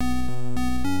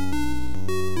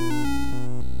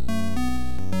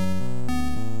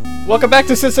Welcome back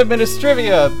to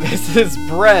Sysadministrivia. This is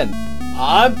Brent.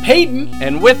 I'm Peyton.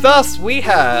 And with us we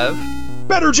have...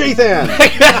 Better Jathan!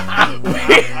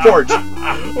 Forge.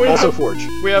 Also Forge.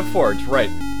 We have Forge, right.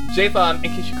 Jathan,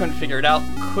 in case you couldn't figure it out,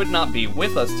 could not be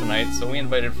with us tonight, so we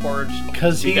invited Forge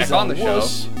because he's back on the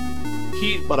wuss.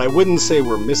 show. But I wouldn't say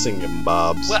we're missing him,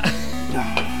 Bobs. Well,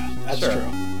 that's sure.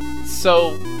 true.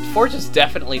 So, Forge has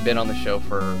definitely been on the show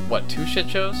for, what, 2 shit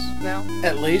shows now?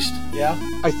 At least, yeah.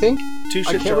 I think 2 I shit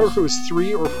can't remember if it was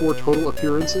 3 or 4 total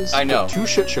appearances. I know. 2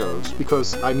 shit shows,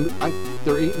 because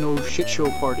there ain't no shit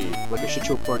show party, like a shit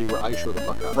show party where I show the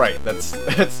fuck up. Right, that's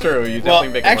true. You definitely Well,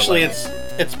 make it actually, more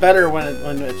it's better when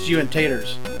it's you and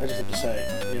Taters. I just have to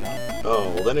say, you know.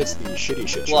 Oh, well then it's the shitty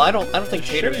shit show. Well, I don't think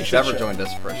The Taters shitty has shit ever show. joined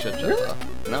us for a shit show. Really?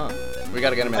 Though. No. We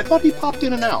gotta get him in. I thought he popped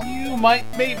in and out. You might,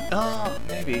 maybe.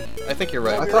 Maybe. I think you're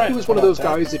right. I You're thought right he was one of those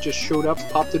about that. guys that just showed up,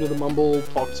 popped into the mumble,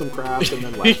 talked some crap, and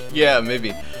then left. Yeah, maybe.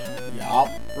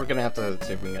 Yeah. We're gonna have to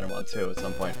see if we can get him on too at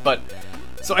some point. But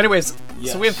so, anyways,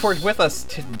 Yes. so we have Forge with us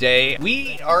today.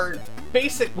 We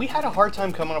had a hard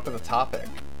time coming up with a topic,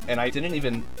 and I didn't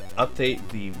even update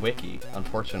the wiki,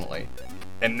 unfortunately.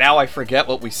 And now I forget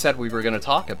what we said we were gonna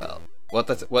talk about.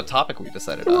 What topic we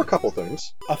decided There were a on. couple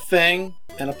things. A thing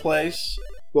and a place.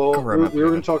 Well, Go we remember were it.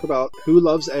 going to talk about who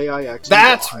loves AIX. and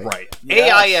That's why. right.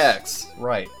 Yes. AIX.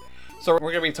 Right. So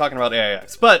we're gonna be talking about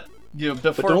AIX, but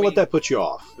before But don't let that put you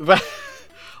off.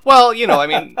 Well, I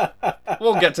mean,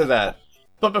 we'll get to that.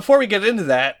 But before we get into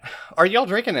that, are y'all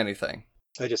drinking anything?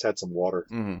 I just had some water.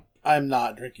 Mm-hmm. I'm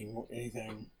not drinking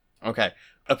anything. Okay.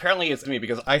 Apparently it's me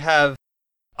because I'm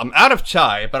out of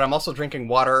chai, but I'm also drinking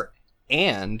water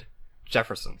and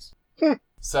Jefferson's.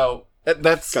 So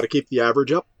that's Got to keep the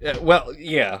average up. well,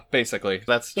 yeah, basically.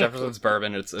 That's Jefferson's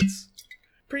bourbon. It's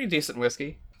pretty decent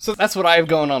whiskey. So that's what I have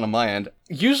going on my end.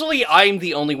 Usually I'm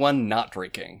the only one not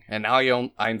drinking, and now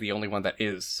I'm the only one that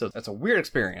is. So that's a weird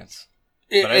experience.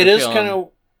 But I have It a is feeling-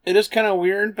 kind of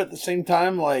weird, but at the same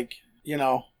time, like,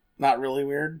 not really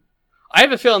weird. I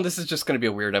have a feeling this is just going to be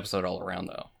a weird episode all around,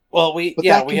 though. Well, But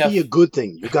that can be a good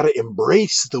thing. You got to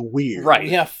embrace the weird. Right. we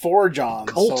have Forge on.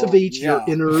 Cultivate so, your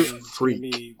yeah, inner it's gonna freak.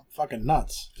 be fucking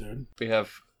nuts, dude. We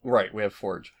have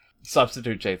Forge.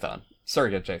 Substitute Jathan.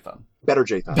 Surrogate Jathan. Better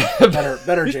Jathan.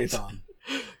 Better Jathan.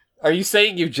 Are you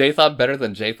saying you Jathan better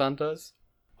than Jathan does?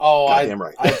 Oh, Goddamn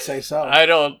right. I'd say so. I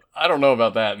don't know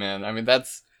about that, man. I mean, I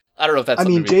don't know if that's I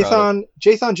mean, something to be proud of.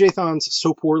 Jathan's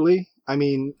so poorly. I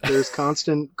mean, there's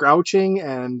constant grouching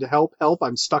and help,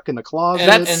 I'm stuck in the closet.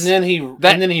 and then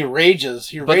he rages.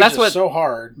 He But rages that's what- so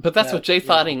hard. But that's that, what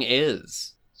Jathaning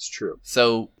is. It's true.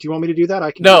 So, Do you want me to do that?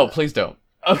 I can. no, do that. please don't.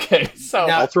 Okay, so...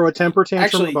 Now- I'll throw a temper tantrum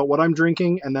Actually- about what I'm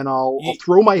drinking, and then I'll You-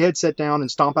 throw my headset down and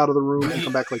stomp out of the room and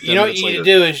come back like 10 You know what minutes you need later.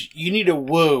 to do is you need to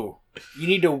woo. You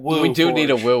need to woo. we do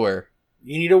need a Forge. wooer.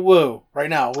 You need a woo right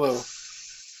now. Woo.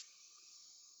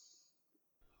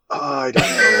 I don't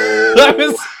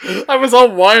know. I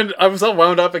was all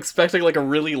wound up expecting like a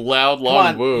really loud, long Come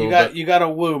on, woo. you got to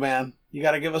woo, man. You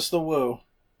got to give us the woo.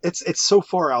 It's so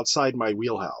far outside my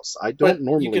wheelhouse. I But don't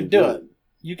normally. you can do woo. it.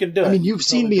 You can do it. I mean, You you've can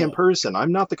seen totally me do in it. person.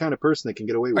 I'm not the kind of person that can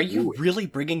get away with Are you wooing. really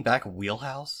bringing back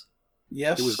Wheelhouse?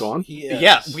 Yes. It was gone? He is.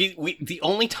 Yeah, we the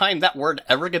only time that word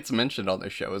ever gets mentioned on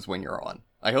this show is when you're on.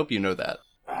 I hope you know that.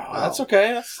 Oh, that's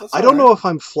okay. That's I don't know if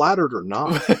I'm flattered or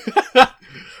not.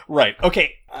 Right.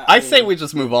 Okay. I say we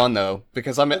just move on though,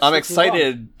 because I'm Let's move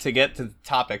excited to get to the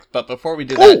topics. But before we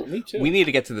do Oh! that, Me too. we need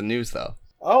to get to the news though.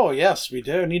 Oh yes, we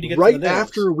do. Need to get Right to the news.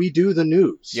 after we do the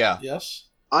news. Yeah. Yes.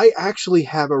 I actually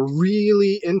have a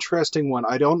really interesting one.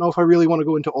 I don't know if I really want to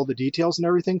go into all the details and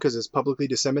everything because it's publicly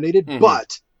disseminated, Mhm.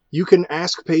 but you can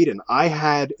ask Peyton. I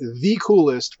had the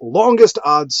coolest, longest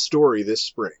odds story this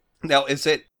spring. Now, is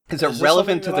it Is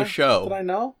relevant this to something the show? That I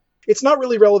know. It's not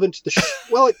really relevant to the show.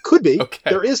 Well, it could be. Okay.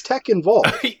 There is tech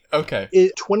involved. Okay.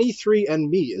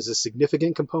 23andMe is a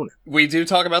significant component. We do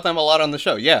talk about them a lot on the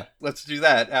show. Yeah. Let's do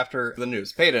that after the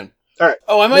news. Peyton. All right.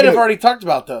 Oh, I might have already talked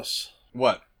about this.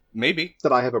 What? Maybe.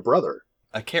 That I have a brother.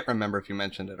 I can't remember if you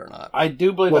mentioned it or not. I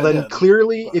do believe. Well, I then did.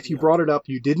 clearly, But, if you yeah. brought it up,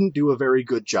 you didn't do a very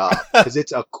good job because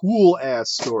it's a cool ass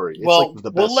story. It's Well, like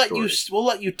the best story. we'll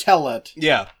let you tell it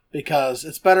Yeah. because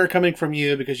it's better coming from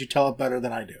you because you tell it better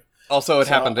than I do. Also, it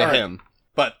So, happened to all right. him.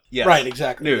 But, yes. Right,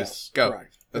 exactly. News. Yes, Go.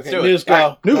 correct. Let's Okay, do it. news go. All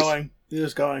right,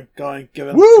 news. Going. Give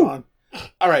it Woo! on.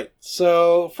 All right.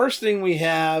 So first thing we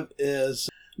have is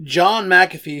John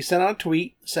McAfee sent out a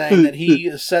tweet saying that he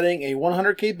is setting a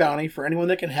 100K bounty for anyone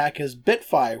that can hack his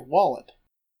BitFi wallet.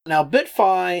 Now,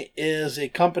 BitFi is a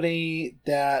company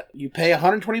that you pay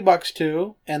 $120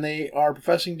 to, and they are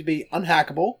professing to be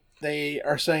unhackable. They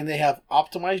are saying they have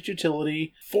optimized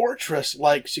utility,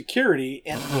 fortress-like security,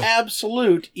 and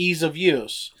absolute ease of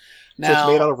use. So it's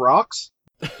made out of rocks?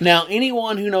 Now,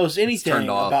 anyone who knows anything turned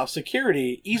off. about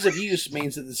security, ease of use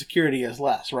means that the security is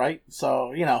less, right?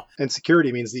 So, And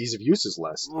security means the ease of use is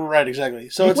less. Right, exactly.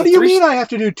 So it's what do you mean I have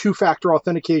to do two-factor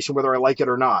authentication whether I like it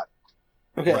or not?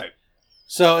 Okay. Right.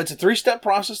 So it's a 3-step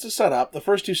process to set up. The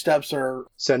first 2 steps are...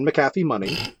 Send McAfee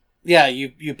money. Yeah, you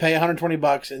pay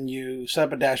 $120 and you set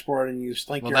up a dashboard and you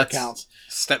link your accounts.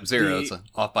 Step 0 is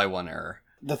off by 1 error.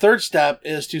 The third step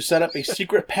is to set up a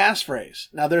secret passphrase.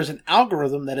 Now, there's an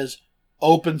algorithm that is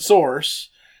open source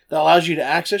that allows you to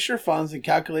access your funds and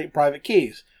calculate private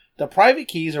keys. The private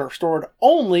keys are stored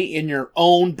only in your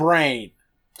own brain.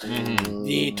 Mm-hmm.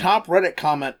 The top Reddit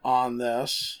comment on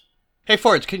this... Hey,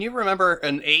 Forge, can you remember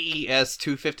an AES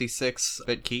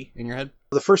 256-bit key in your head?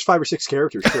 The first 5 or 6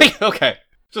 characters, sure. Okay,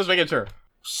 just making sure.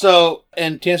 So,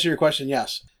 and to answer your question,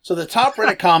 yes. So the top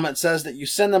Reddit comment says that you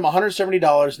send them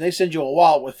 $170 and they send you a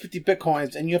wallet with 50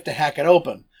 Bitcoins and you have to hack it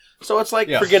open. So it's like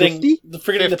forgetting 50? the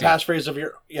 50. passphrase of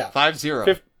your... Yeah. 50.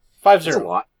 50. That's a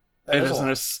lot. That It is is a an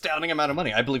lot. astounding amount of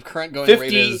money. I believe current going 50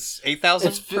 rate is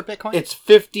 8,000 per Bitcoin? It's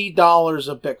 $50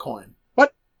 a Bitcoin.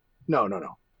 What? No.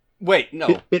 Wait,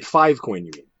 no. Bit 5 coin,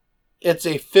 you mean? It's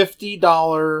a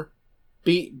 $50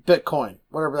 Bitcoin,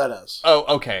 whatever that is.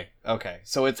 Oh, okay.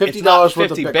 So it's $50 not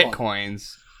worth of 50 Bitcoin.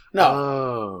 Bitcoins. No.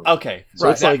 Oh. Okay, So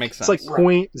right, it's that like, makes sense. It's like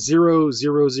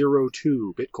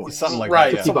 0.0002 Bitcoin. Something like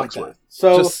right, that, yeah. something like $50 that. worth.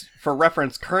 So, Just for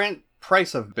reference, current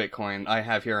price of Bitcoin I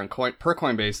have here per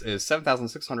Coinbase is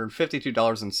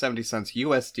 $7,652.70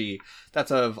 USD.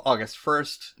 That's of August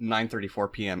 1st,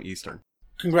 9:34 p.m. Eastern.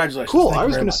 congratulations. Cool. Thank I you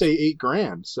was very going to much. say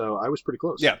 $8,000, so I was pretty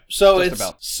close. Yeah. So just it's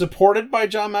about. supported by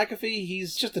John McAfee.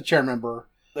 He's just a chair member.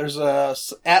 There's at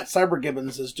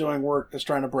Cybergibbons is doing work that's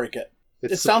trying to break it.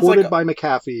 It's It sounds supported like by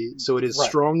McAfee, so it is Right.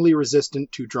 strongly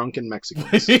resistant to drunken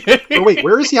Mexicans. Or wait,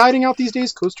 where is he hiding out these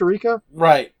days? Costa Rica?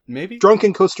 Right. Maybe?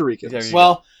 Drunken Costa Ricans. There you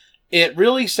Well, it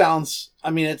really sounds.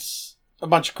 I mean, it's a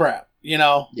bunch of crap.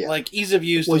 Yeah. Like ease of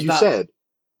use. Well, does you not...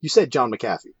 said John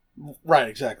McAfee. Right.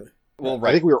 Exactly. Well, I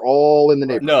right. think we were all in the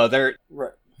neighborhood. No,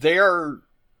 Right. they are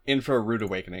in for a rude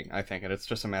awakening, I think, and it's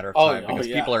just a matter of Oh, time yeah. because Oh,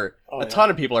 yeah. people are Oh, a yeah.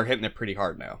 ton of people are hitting it pretty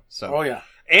hard now. So, Oh yeah.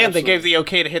 and they absolutely. gave the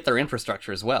okay to hit their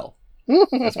infrastructure as well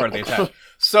as part of the attack.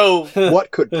 So,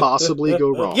 What could possibly go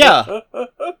wrong? yeah,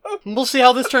 we'll see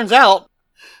how this turns out.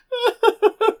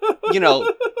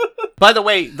 By the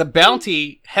way, the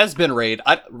bounty has been raised.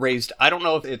 I don't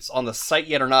know if it's on the site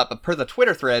yet or not, but per the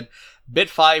Twitter thread,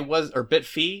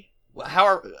 Bitfee,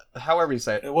 however you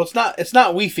say it. Well, it's not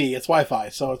Wi-Fi. It's Wi-Fi.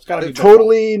 So it's got to be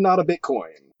Totally not a Bitcoin.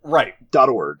 Right.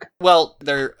 .org. Well,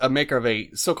 they're a maker of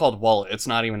a so-called wallet. It's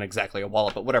not even exactly a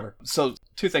wallet, but whatever. So,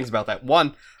 2 things about that.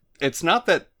 One, it's not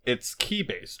that it's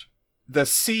key-based. The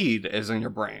seed is in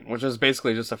your brain, which is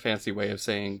basically just a fancy way of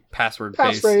saying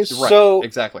password-based. Passphrase. Right, So-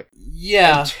 exactly.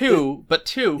 Yeah. And two,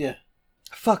 Yeah.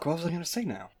 fuck, what was I going to say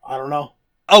now? I don't know.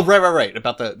 Oh, right,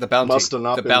 about the bounty. Must have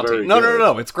not the been bounty. very No,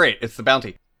 good. it's great. It's the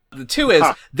bounty. The 2 is,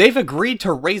 they've agreed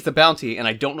to raise the bounty, and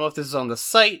I don't know if this is on the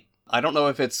site. I don't know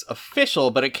if it's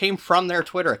official, but it came from their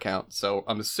Twitter account, so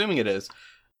I'm assuming it is.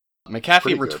 McAfee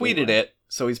Pretty good, retweeted anyway. it,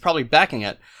 so he's probably backing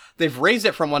it. They've raised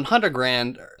it from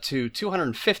 $100,000 to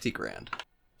 $250,000.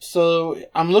 So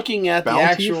I'm looking at the Bounty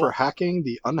actual. for hacking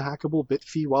the unhackable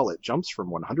Bitfee wallet jumps from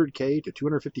 100K to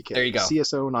 250K. There you go.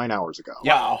 CSO 9 hours ago.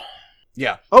 Wow.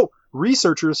 Yeah. Oh,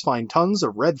 researchers find tons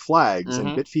of red flags in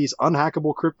Mhm. Bitfee's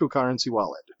unhackable cryptocurrency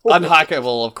wallet.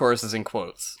 Unhackable, of course, is in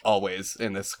quotes, always,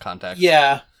 in this context.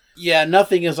 Yeah. Yeah,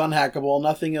 nothing is unhackable.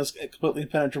 Nothing is completely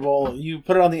penetrable. You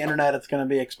put it on the internet, it's going to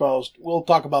be exposed. We'll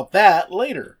talk about that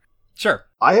later. Sure.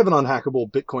 I have an unhackable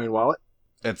Bitcoin wallet.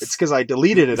 It's It's because I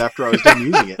deleted it after I was done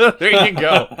using it. there you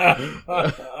go.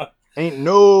 Ain't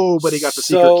nobody got the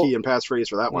secret So- key and passphrase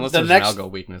for that one. Unless The there's next- an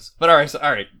algo weakness. But all right.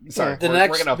 Sorry. The We're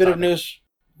next getting off bit of topic. news.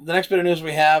 The next bit of news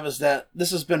we have is that this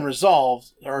has been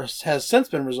resolved, or has since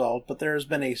been resolved. But there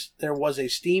was a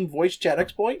Steam voice chat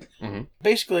exploit. Mhm.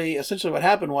 Basically, essentially, what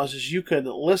happened was you could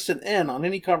listen in on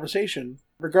any conversation,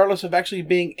 regardless of actually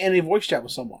being in a voice chat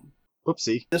with someone.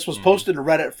 Whoopsie. This was Mhm. posted to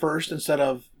Reddit first instead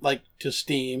of like to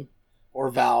Steam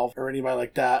or Valve or anybody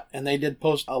like that. And they did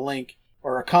post a link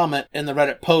or a comment in the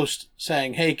Reddit post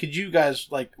saying, "Hey, could you guys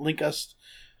like link us?"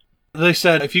 They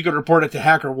said if you could report it to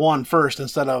HackerOne first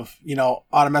instead of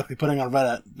automatically putting it on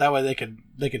Reddit, that way they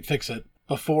could fix it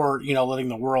before letting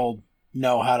the world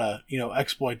know how to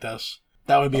exploit this.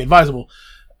 That would be advisable.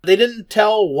 They didn't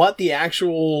tell what the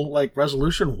actual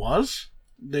resolution was.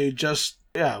 They just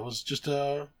it was just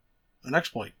an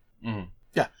exploit. Mhm.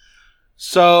 Yeah.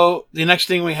 So the next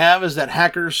thing we have is that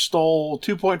hackers stole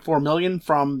 $2.4 million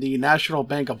from the National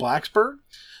Bank of Blacksburg.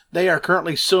 They are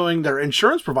currently suing their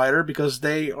insurance provider because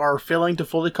they are failing to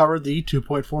fully cover the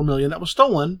 $2.4 million that was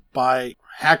stolen by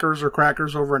hackers or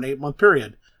crackers over an 8-month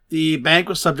period. The bank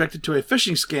was subjected to a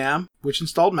phishing scam, which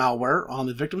installed malware on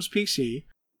the victim's PC,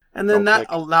 and then that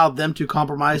allowed them to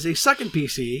compromise a second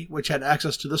PC, which had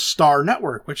access to the Star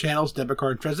network, which handles debit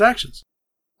card transactions.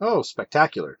 Oh,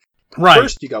 spectacular. Right.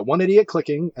 First, you got one idiot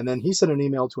clicking, and then he sent an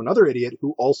email to another idiot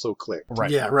who also clicked.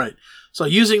 Right. Yeah, right. So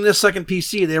using this second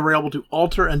PC, they were able to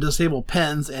alter and disable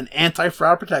PINs and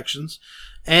anti-fraud protections,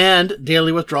 and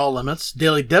daily withdrawal limits,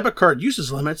 daily debit card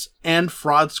usage limits, and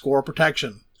fraud score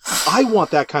protection. I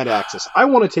want that kind of access. I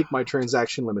want to take my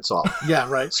transaction limits off. Yeah,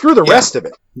 right. Screw the rest of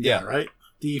it. Yeah, right.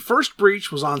 The first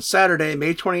breach was on Saturday,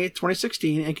 May 28,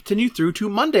 2016, and continued through to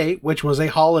Monday, which was a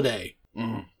holiday.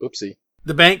 Oopsie.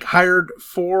 The bank hired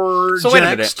 4 So wait a Gen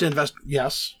X minute. to invest.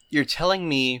 Yes. You're telling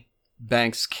me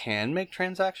banks can make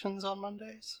transactions on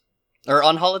Mondays? Or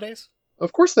on holidays?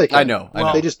 Of course they can. I know.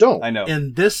 They just don't. I know.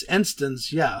 In this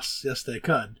instance, yes. Yes, they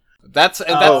could. That's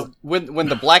when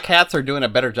the black hats are doing a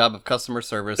better job of customer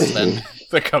service than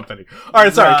the company. All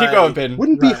right, sorry, keep going, Ben.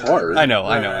 Wouldn't be hard. I know.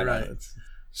 Right. It's,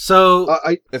 So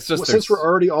it's just since we're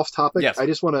already off topic, Yes. I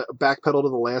just want to backpedal to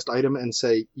the last item and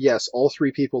say, yes, all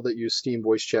 3 people that use Steam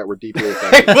voice chat were deeply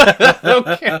affected.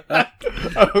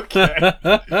 okay.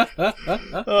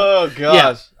 Oh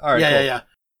gosh. All right. Yeah.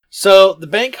 So the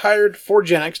bank hired 4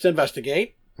 Gen X to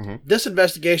investigate. Mm-hmm. This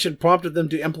investigation prompted them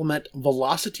to implement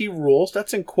velocity rules.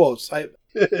 That's in quotes. I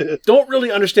don't really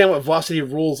understand what velocity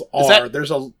rules are.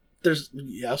 There's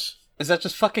yes. Is that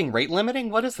just fucking rate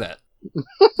limiting? What is that?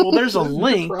 Well, there's a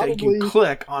link that you Probably. can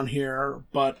click on here,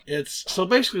 but it's so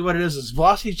basically what it is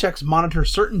velocity checks monitor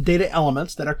certain data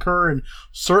elements that occur in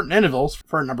certain intervals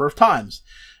for a number of times.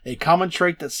 A common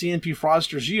trait that CNP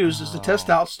fraudsters use is to test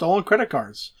out stolen credit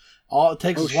cards. All it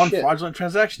takes is one fraudulent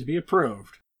transaction to be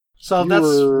approved. So that's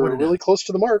were what it really is. close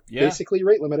to the mark. Yeah. Basically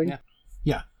rate limiting.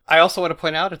 Yeah. I also want to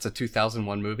point out it's a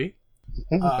 2001 movie,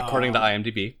 according to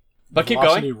IMDb. But keep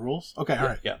Velocity going. rules. Okay, all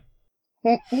right. Yeah.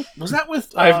 Was that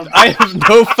with? I have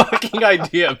no fucking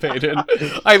idea, Peyton.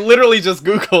 I literally just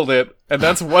Googled it, and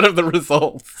that's one of the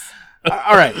results.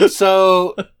 All right,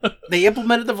 so they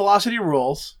implemented the velocity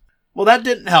rules. Well, that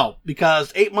didn't help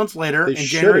because 8 months later, They in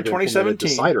should January have implemented 2017,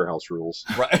 Decider House rules.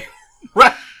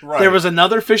 Right. there was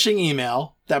another phishing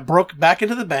email that broke back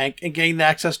into the bank and gained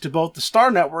access to both the Star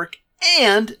network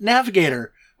and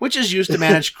Navigator, which is used to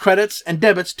manage credits and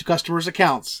debits to customers'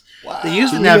 accounts. Wow. They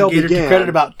used the The email Navigator to began, credit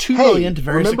about $2 million to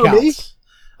various remember me? accounts.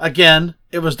 Again,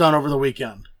 it was done over the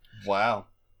weekend. Wow.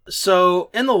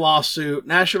 So, in the lawsuit,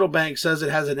 National Bank says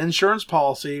it has an insurance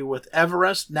policy with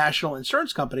Everest National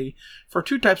Insurance Company for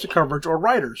 2 types of coverage or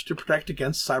riders to protect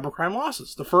against cybercrime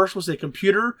losses. The first was a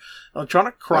computer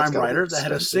electronic crime gotta be rider that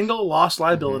had a expensive. single loss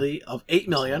liability of $8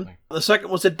 million. Absolutely. The second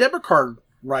was a debit card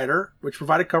rider, which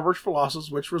provided coverage for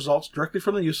losses which results directly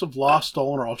from the use of lost,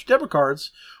 stolen, or altered debit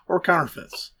cards or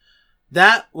counterfeits.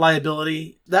 That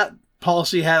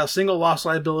policy had a single loss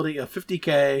liability of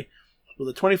 $50,000 with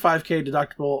a $25,000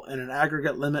 deductible and an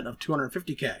aggregate limit of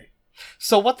 $250,000.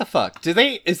 So what the fuck? Is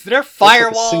their That's like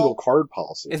firewall? a single card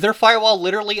policy. Is their firewall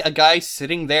literally a guy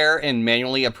sitting there and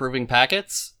manually approving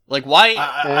packets? Like why?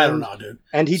 I don't know, dude.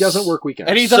 And he doesn't work weekends.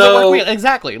 And he doesn't work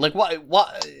exactly. Like why?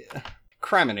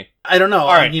 Criminy. I don't know.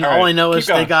 All right, all I know keep is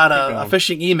going, they got keep a going.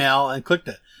 phishing email and clicked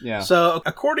it. Yeah. So,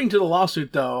 according to the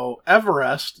lawsuit, though,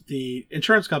 Everest, the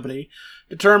insurance company,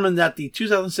 determined that the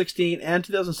 2016 and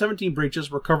 2017 breaches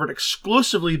were covered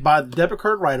exclusively by the debit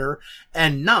card writer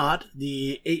and not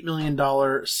the $8 million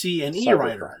C&E Cyber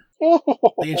writer.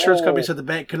 The insurance company said the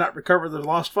bank could not recover the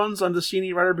lost funds under the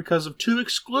C&E rider because of 2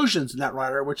 exclusions in that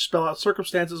rider, which spell out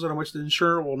circumstances under which the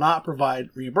insurer will not provide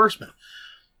reimbursement.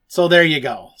 So there you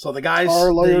go. So the guys...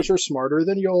 Our lawyers are smarter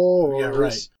than yours. Yeah,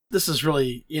 right. This is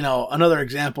really, another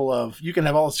example of you can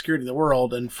have all the security in the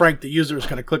world, and Frank, the user, is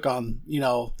going to click on,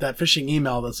 that phishing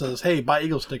email that says, hey, buy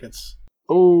Eagles tickets.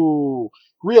 Oh,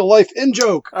 real life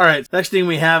in-joke. All right. Next thing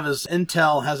we have is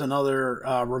Intel has another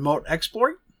remote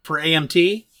exploit for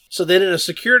AMT. So they did a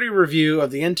security review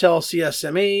of the Intel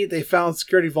CSME. They found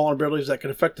security vulnerabilities that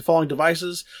could affect the following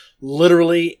devices.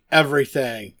 Literally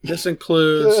everything. This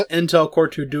includes Intel Core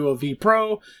 2 Duo V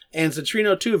Pro and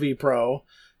Centrino 2 V Pro.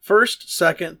 1st,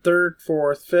 2nd, 3rd,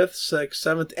 4th, 5th, 6th,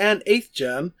 7th, and 8th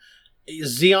gen.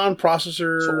 Xeon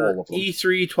processor So all of them.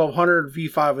 E3 1200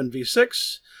 V5 and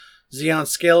V6. Xeon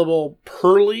Scalable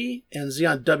Pearly, and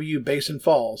Xeon W Base and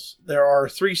Falls. There are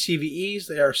 3 CVEs.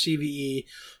 They are CVE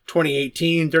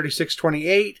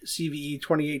 2018-3628, CVE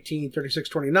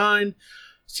 2018-3629,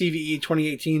 CVE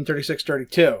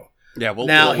 2018-3632. Yeah, we'll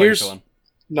now link here's to one.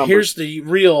 here's the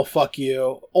real fuck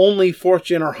you. Only 4th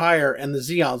gen or higher, and the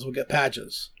Xeons will get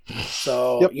patches.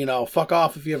 So fuck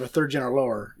off if you have a 3rd gen or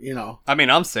lower. I mean,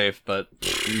 I'm safe, but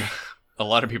a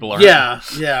lot of people aren't. Yeah.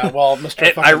 Well,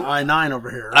 Mr. fucking I9 over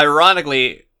here.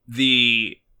 Ironically,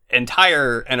 the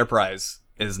entire Enterprise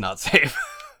is not safe.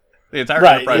 The entire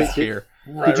Enterprise is here.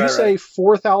 Did you say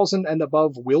 4,000 and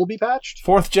above will be patched?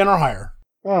 4th gen or higher.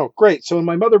 Oh, great. So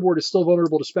my motherboard is still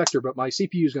vulnerable to Spectre, but my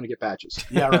CPU is going to get patches.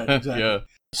 Yeah, right, exactly. Yeah.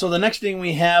 So the next thing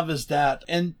we have is that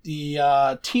the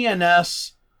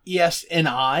TNS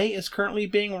ESNI is currently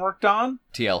being worked on.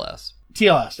 TLS.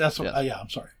 That's what, Yes. I'm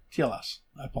sorry. TLS.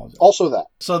 I apologize. Also that.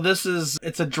 So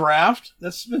it's a draft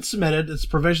that's been submitted. It's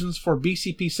provisions for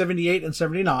BCP 78 and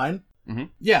 79. Mm-hmm.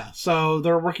 Yeah, so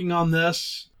they're working on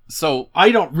this. So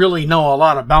I don't really know a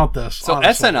lot about this. So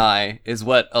honestly. SNI is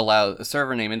what allows a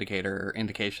server name indicator or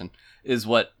indication is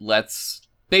what lets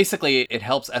basically it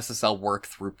helps SSL work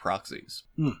through proxies.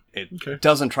 It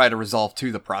doesn't try to resolve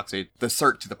to the proxy. The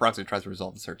cert to the proxy tries to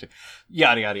resolve the cert to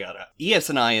yada yada yada.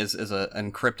 ESNI is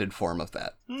an encrypted form of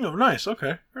that. Oh, nice.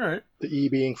 Okay. All right. The E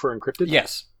being for encrypted?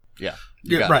 Yes. Yeah.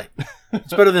 Right.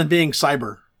 It's better than being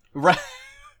cyber. Right.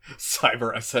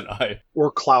 Cyber SNI.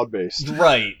 Or cloud-based.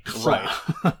 Right.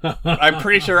 I'm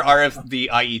pretty sure the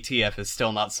IETF is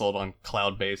still not sold on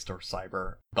cloud-based or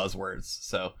cyber buzzwords,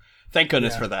 so thank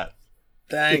goodness for that.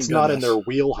 It's not in their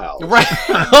wheelhouse. Right.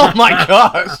 Oh my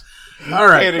gosh. All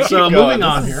right. So moving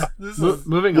on here.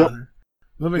 Moving on.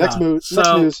 Next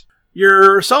news.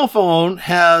 Your cell phone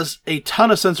has a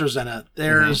ton of sensors in it.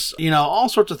 There's, all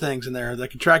sorts of things in there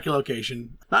that can track your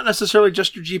location, not necessarily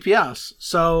just your GPS.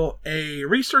 So a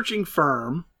researching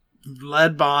firm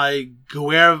led by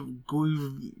Guevara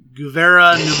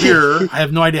Nubir, I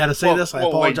have no idea how to say this. I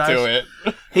apologize. We'll link to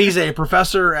it. He's a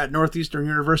professor at Northeastern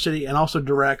University and also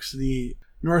directs the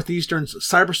Northeastern's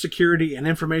Cybersecurity and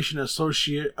Information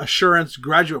Assurance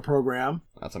graduate program.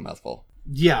 That's a mouthful.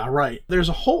 Yeah, right. There's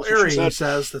a whole area, he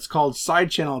says, that's called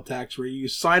side channel attacks, where you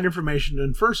use side information to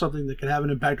infer something that can have an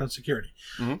impact on security.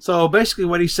 Mm-hmm. So basically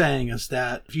what he's saying is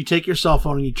that if you take your cell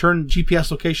phone and you turn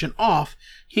GPS location off,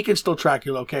 he can still track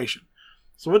your location.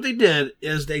 So what they did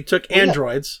is they took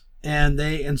Androids and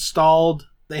they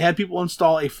had people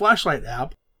install a flashlight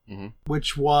app,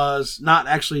 which was not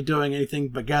actually doing anything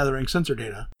but gathering sensor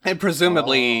data. And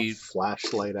presumably...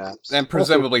 flashlight apps. And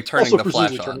presumably turning the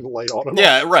flash on. Turning the light on.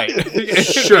 Yeah, right.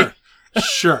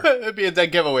 Sure. It'd be a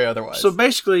dead giveaway otherwise. So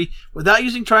basically, without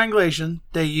using triangulation,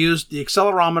 they used the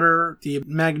accelerometer, the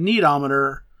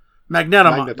magnetometer, and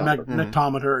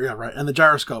the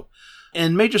gyroscope.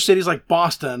 In major cities like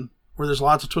Boston, where there's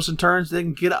lots of twists and turns, they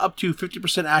can get up to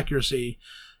 50% accuracy.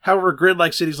 However,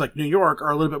 grid-like cities like New York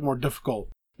are a little bit more difficult.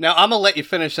 Now, I'm going to let you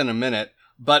finish in a minute,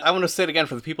 but I want to say it again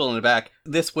for the people in the back.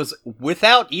 This was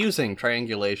without using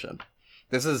triangulation.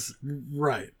 This is...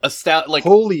 Right.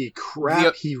 Holy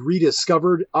crap, he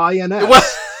rediscovered INS.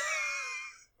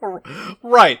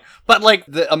 Right. But,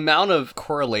 the amount of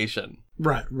correlation...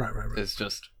 Right. ...is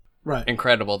just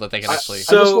incredible that they can actually...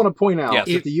 I just want to point out Yes.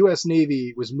 that the U.S.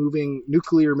 Navy was moving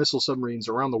nuclear missile submarines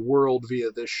around the world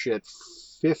via this shit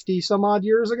 50-some-odd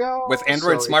years ago. With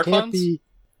Android smartphones?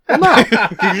 Well, no.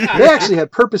 They actually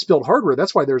had purpose-built hardware.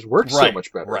 That's why theirs worked so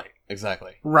much better. Right,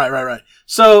 exactly. Right.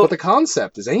 So, but the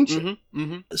concept is ancient.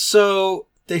 So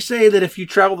they say that if you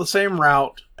travel the same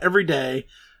route every day,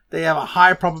 they have a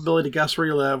high probability to guess where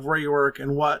you live, where you work,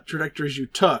 and what trajectories you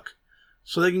took.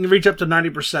 So they can reach up to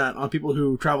 90% on people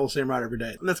who travel the same route every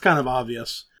day. And that's kind of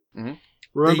obvious. Mm-hmm.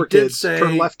 Remember, kids,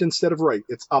 turn left instead of right.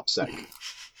 It's OPSEC.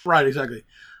 Right, exactly.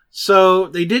 So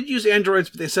they did use Androids,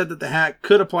 but they said that the hack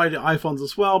could apply to iPhones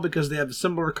as well because they have a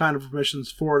similar kind of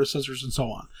permissions for the sensors and so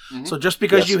on. Mm-hmm. So just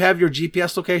because you have your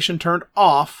GPS location turned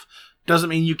off doesn't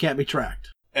mean you can't be tracked.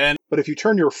 But if you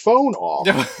turn your phone off,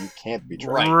 you can't be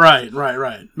tracked. Right.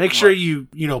 Make sure you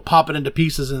pop it into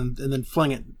pieces and then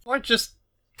fling it. Or just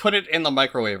put it in the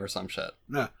microwave or some shit.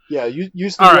 Yeah,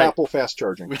 use the Apple fast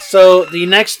charging. So the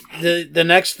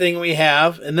next thing we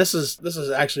have, and this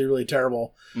is actually really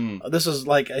terrible. This is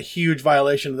like a huge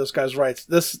violation of this guy's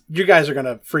rights. You guys are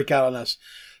gonna freak out on this.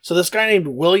 So this guy named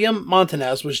William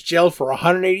Montanez was jailed for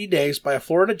 180 days by a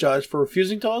Florida judge for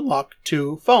refusing to unlock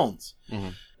 2 phones. Mm-hmm.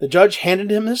 The judge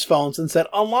handed him his phones and said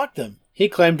unlock them. He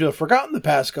claimed to have forgotten the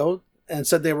passcode and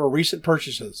said they were recent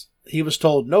purchases. He was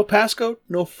told no passcode,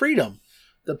 no freedom.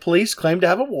 The police claimed to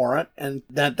have a warrant and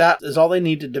that is all they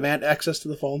need to demand access to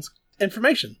the phone's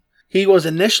information. He was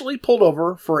initially pulled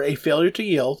over for a failure to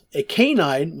yield. A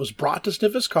canine was brought to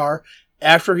sniff his car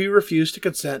after he refused to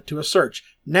consent to a search.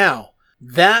 Now,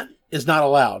 that is not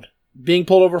allowed. being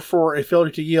pulled over for a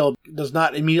failure to yield does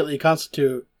not immediately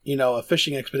constitute, a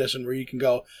fishing expedition where you can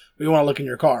go, we want to look in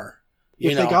your car.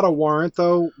 If they got a warrant,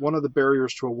 though, one of the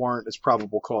barriers to a warrant is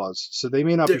probable cause. So they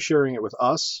may not be sharing it with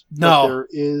us, but there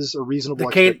is a reasonable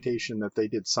expectation that they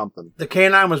did something. The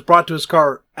K-9 was brought to his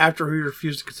car after he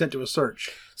refused to consent to a search.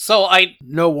 So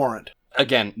no warrant.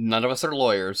 Again, none of us are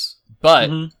lawyers, but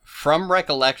from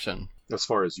recollection... As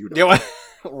far as you know.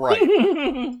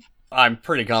 Right. I'm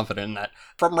pretty confident in that.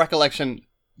 From recollection,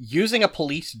 using a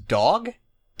police dog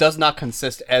does not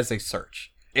consist as a search.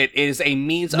 It is a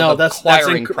means of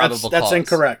acquiring probable cause. That's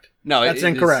incorrect. No, that's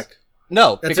incorrect.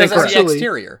 Because it's the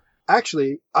exterior.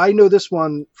 Actually, I know this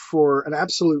one for an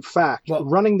absolute fact. Well,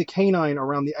 running the canine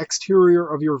around the exterior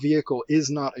of your vehicle is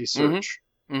not a search.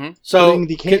 So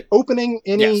opening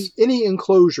any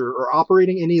enclosure or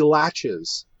operating any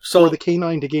latches for the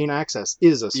canine to gain access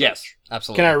is a search. Yes,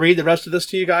 absolutely. Can I read the rest of this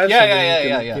to you guys?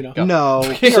 Yeah. No,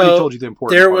 he already told you the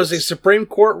important There parts. was a Supreme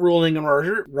Court ruling in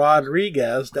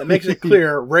Rodriguez that makes it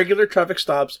clear regular traffic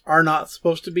stops are not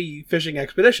supposed to be fishing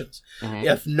expeditions.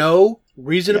 If no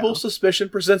reasonable suspicion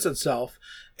presents itself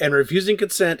and refusing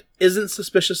consent isn't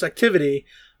suspicious activity,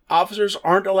 officers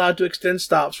aren't allowed to extend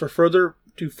stops to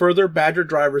further badger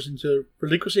drivers into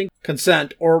relinquishing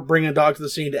consent or bring a dog to the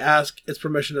scene to ask its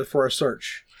permission for a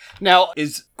search. Now,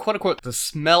 is, quote-unquote, the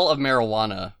smell of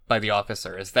marijuana by the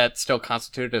officer, is that still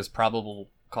constituted as probable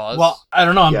cause? Well, I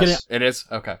don't know. It is?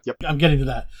 Okay. Yep. I'm getting to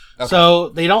that. Okay. So,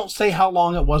 they don't say how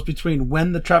long it was between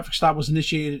when the traffic stop was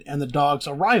initiated and the dog's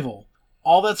arrival.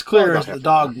 All that's clear is the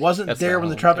dog wasn't there when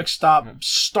the traffic stop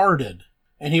started,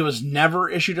 and he was never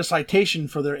issued a citation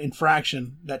for their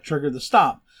infraction that triggered the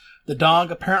stop. The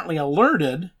dog apparently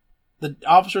alerted. The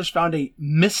officers found a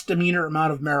misdemeanor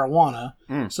amount of marijuana,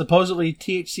 supposedly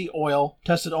THC oil,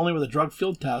 tested only with a drug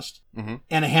field test,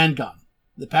 and a handgun.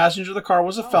 The passenger of the car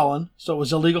was a felon, so it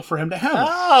was illegal for him to have it.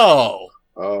 Oh,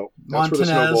 that's where the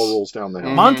snowball rolls down the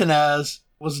hill. Montanez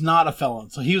was not a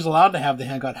felon, so he was allowed to have the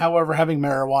handgun. However, having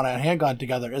marijuana and handgun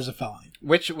together is a felony.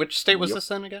 Which state was this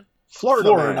in again?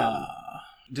 Florida.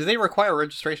 Do they require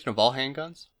registration of all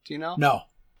handguns? Do you know? No.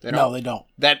 They don't.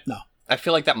 No. I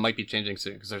feel like that might be changing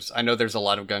soon because I know there's a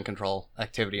lot of gun control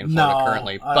activity in Florida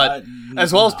currently, but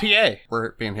as well as PA,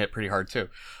 we're being hit pretty hard too.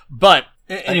 But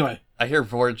anyway, I hear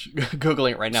Vorge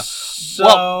googling it right now. So,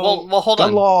 well, hold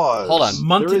on. Laws. Hold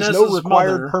on. There is no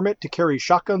required permit to carry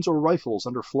shotguns or rifles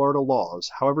under Florida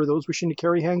laws. However, those wishing to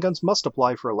carry handguns must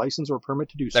apply for a license or permit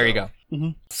to do so. There you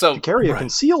go. So to carry a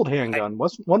concealed handgun,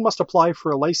 one must apply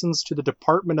for a license to the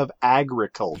Department of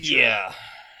Agriculture.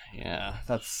 Yeah,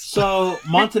 that's... So,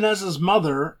 Montanez's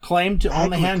mother claimed to own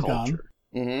the handgun,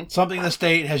 something the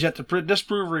state has yet to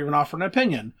disprove or even offer an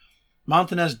opinion.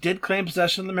 Montanez did claim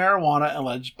possession of the marijuana and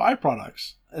alleged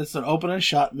byproducts. It's an open and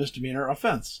shut misdemeanor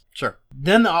offense. Sure.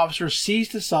 Then the officers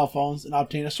seized his cell phones and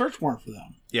obtained a search warrant for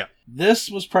them. Yeah. This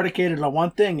was predicated on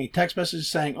one thing, a text message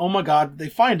saying, "Oh my God, did they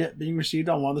find it?" being received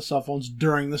on one of the cell phones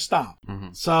during the stop.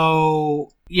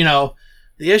 So, the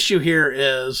issue here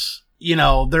is...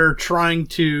 they're trying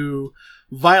to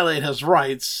violate his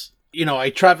rights.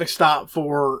 A traffic stop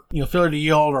for, failure to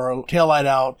yield or a taillight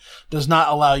out does not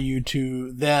allow you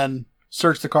to then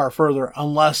search the car further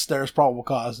unless there's probable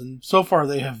cause. And so far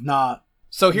they have not.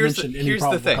 So here's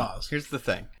the thing. Cause. Here's the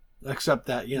thing. Except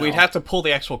that, we'd have to pull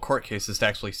the actual court cases to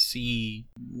actually see,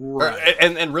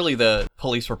 and really the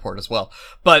police report as well.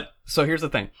 But, so here's the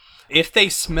thing. If they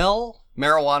smell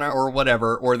marijuana or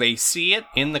whatever, or they see it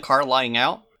in the car lying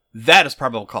out, that is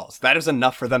probable cause. That is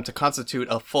enough for them to constitute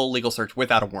a full legal search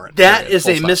without a warrant. That is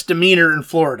a misdemeanor in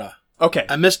Florida. Okay.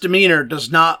 A misdemeanor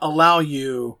does not allow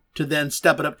you to then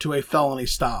step it up to a felony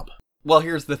stop. Well,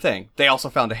 here's the thing. They also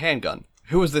found a handgun.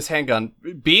 Who was this handgun?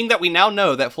 Being that we now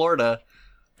know that Florida...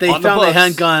 They found the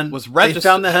handgun. Was registered. They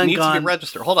found the handgun. Needs to be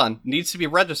registered. Hold on. Needs to be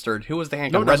registered. Who was the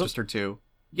handgun registered to?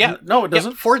 Yeah. No, it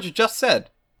doesn't. Forge just said.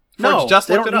 Forge just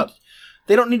looked it up.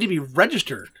 They don't need to be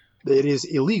registered. It is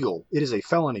illegal. It is a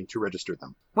felony to register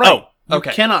them. Right. Oh,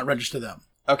 okay. You cannot register them.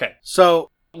 Okay.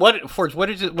 So... Forge, what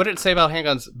did it say about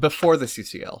handguns before the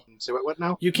CCL? Say what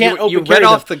now? You can't you read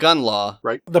off the gun law.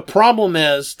 Right. The problem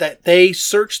is that they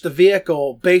searched the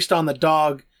vehicle based on the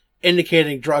dog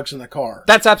indicating drugs in the car.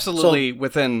 That's absolutely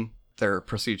within their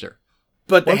procedure.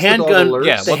 But the handgun,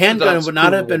 the handgun would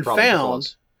not have been found.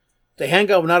 Cause. The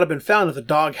handgun would not have been found if the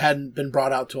dog hadn't been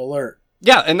brought out to alert.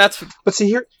 Yeah, and that's... But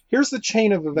see, here's the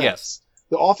chain of events. Yes.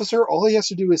 The officer, all he has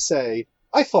to do is say,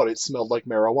 I thought it smelled like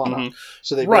marijuana.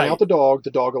 So they bring out the dog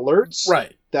alerts.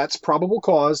 Right. That's probable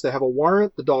cause. They have a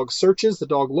warrant. The dog searches. The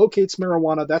dog locates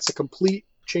marijuana. That's a complete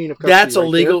chain of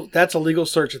custody. That's a legal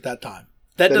search at that time.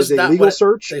 That is a legal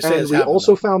search, and we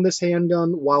also found this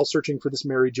handgun while searching for this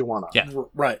marijuana. Yeah.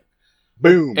 Right.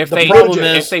 Boom. The problem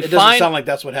is, it doesn't sound like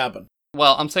that's what happened.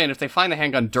 Well, I'm saying if they find the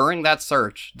handgun during that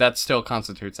search, that still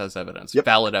constitutes as evidence,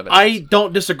 valid evidence. I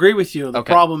don't disagree with you. The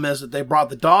problem is that they brought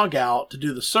the dog out to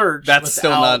do the search. That's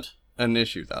still not an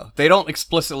issue, though. They don't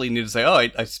explicitly need to say, oh,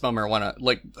 I smell marijuana.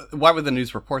 Like, why would the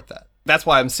news report that? That's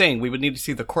why I'm saying we would need to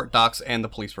see the court docs and the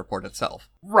police report itself.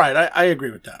 Right, I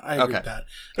agree with that. I agree with that.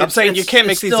 I'm saying you can't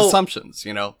make these assumptions,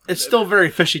 you know. It's still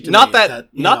very fishy to me. Not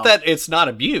that it's not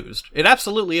abused. It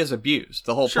absolutely is abused,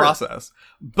 the whole process.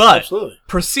 But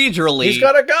procedurally... He's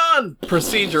got a gun!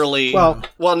 Procedurally...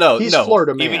 Well, no. He's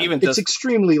Florida man. Even it's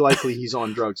extremely likely he's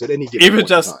on drugs at any given point. Even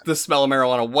just the smell of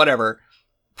marijuana, whatever.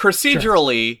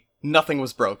 Procedurally, nothing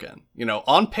was broken. You know,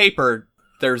 on paper...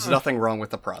 There's nothing wrong with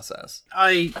the process.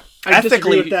 I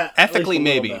disagree with that. Ethically,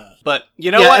 maybe. But you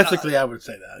know what? Ethically, I would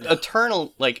say that. Yeah.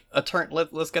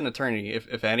 Let's get an attorney,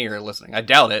 if any are listening. I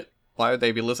doubt it. Why would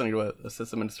they be listening to a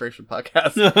system administration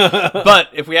podcast? But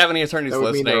if we have any attorneys listening... That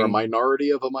would mean they're a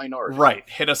minority of a minority. Right.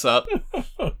 Hit us up.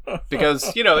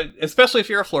 Because, you know, especially if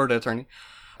you're a Florida attorney,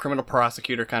 criminal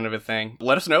prosecutor kind of a thing,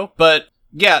 let us know. But,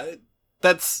 yeah,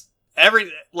 that's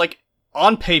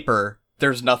on paper,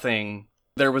 there's nothing...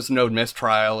 There was no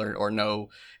mistrial or no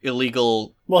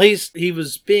illegal... Well, he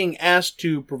was being asked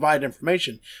to provide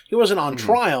information. He wasn't on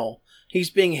trial. He's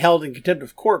being held in contempt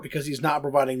of court because he's not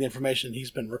providing the information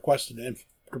he's been requested to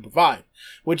provide,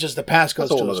 which is the passcodes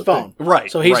to his phone. Right.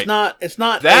 So he's not... It's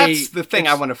not. That's the thing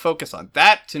I want to focus on.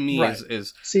 That to me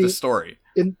is the story.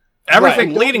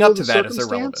 Everything leading up to that is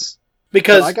irrelevant.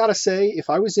 Because but I gotta say, if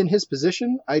I was in his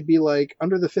position, I'd be like,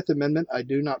 under the Fifth Amendment, I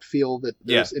do not feel that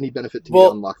there's any benefit to me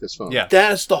to unlock this phone. Yeah.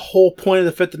 That's the whole point of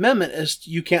the Fifth Amendment, is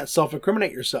you can't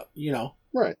self-incriminate yourself, you know?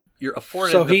 Right. You're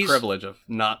afforded the privilege of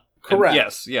not... Correct.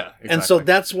 Yes, yeah, exactly. And so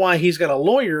that's why he's got a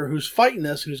lawyer who's fighting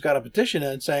this, who's got a petition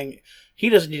in saying he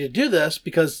doesn't need to do this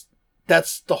because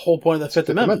that's the whole point of the Fifth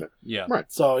Amendment. Yeah.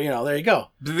 Right. So, you know, there you go.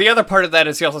 The other part of that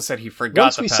is he also said he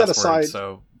forgot the password,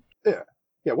 so...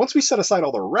 Yeah, once we set aside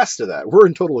all the rest of that, we're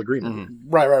in total agreement. Mm-hmm.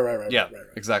 Right. Yeah,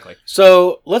 exactly.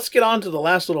 So let's get on to the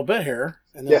last little bit here,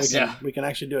 and then we can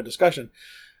actually do a discussion.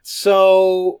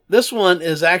 So this one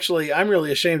is actually, I'm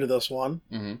really ashamed of this one.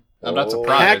 Mm-hmm. I'm not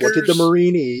surprised. What did the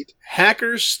Marine eat?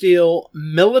 Hackers steal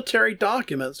military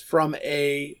documents from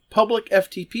a public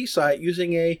FTP site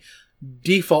using a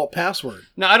default password.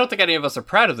 Now, I don't think any of us are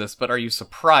proud of this, but are you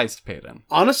surprised, Peyton?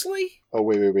 Honestly? Oh,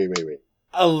 wait.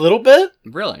 A little bit?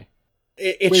 Really?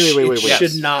 It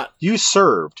should not. You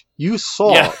served. You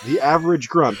saw the average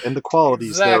grunt and the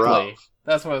qualities thereof.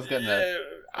 That's what I was getting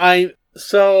at.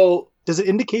 Does it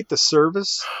indicate the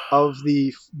service of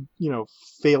the,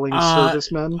 failing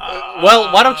servicemen?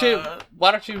 Well, why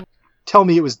don't you tell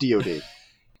me it was DOD?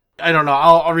 I don't know.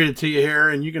 I'll read it to you here,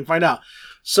 and you can find out.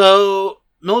 So,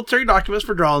 military documents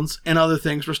for drones and other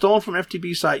things were stolen from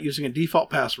FTP site using a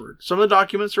default password. Some of the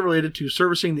documents are related to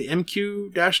servicing the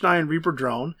MQ-9 Reaper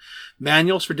drone,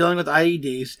 manuals for dealing with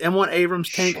IEDs, M1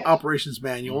 Abrams tank operations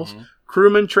manuals,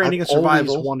 crewman training and survival. I've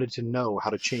always wanted to know how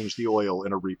to change the oil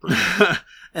in a Reaper.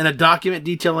 And a document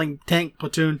detailing tank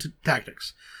platoon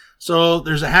tactics. So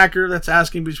there's a hacker that's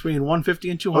asking between $150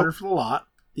 and $200 for the lot.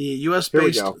 The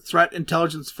U.S.-based threat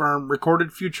intelligence firm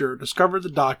Recorded Future discovered the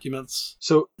documents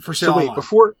for sale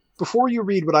online. Before you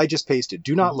read what I just pasted,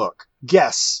 do not look.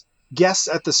 Guess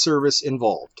at the service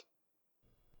involved.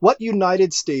 What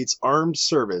United States armed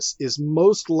service is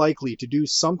most likely to do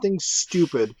something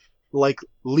stupid like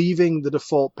leaving the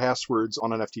default passwords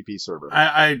on an FTP server?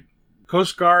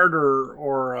 Coast Guard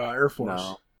or Air Force?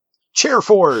 No. Chair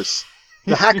Force!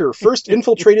 The hacker first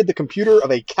infiltrated the computer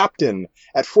of a captain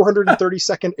at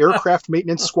 432nd Aircraft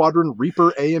Maintenance Squadron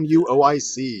Reaper AMU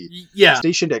OIC,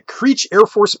 stationed at Creech Air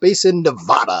Force Base in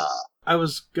Nevada. I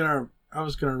was gonna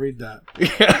read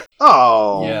that.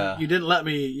 Oh, yeah. You didn't let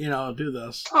me, do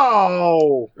this.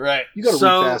 Oh, right. You gotta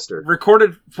read faster.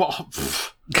 Recorded.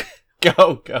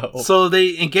 Go. So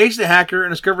they engaged the hacker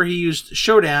and discovered he used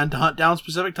Shodan to hunt down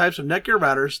specific types of Netgear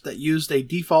routers that used a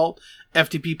default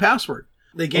FTP password.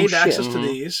 They gained access to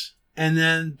these, and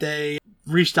then they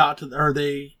reached out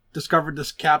they discovered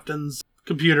this captain's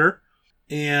computer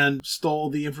and stole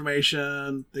the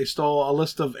information. They stole a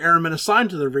list of airmen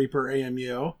assigned to the Reaper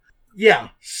AMU. Yeah,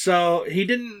 so he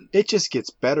didn't... It just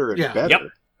gets better and better. Yep.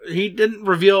 He didn't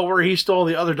reveal where he stole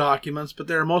the other documents, but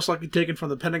they're most likely taken from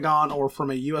the Pentagon or from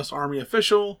a U.S. Army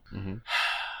official. Mm-hmm.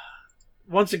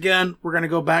 Once again, we're going to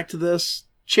go back to this.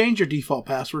 Change your default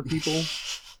password, people.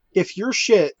 If your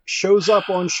shit shows up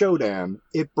on Shodan,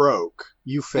 it broke.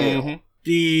 You fail. Mm-hmm.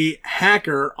 The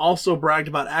hacker also bragged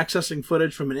about accessing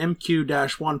footage from an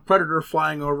MQ-1 Predator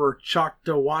flying over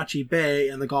Choctawhatchee Bay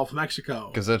in the Gulf of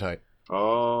Mexico. Gesundheit.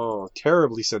 Oh,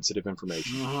 terribly sensitive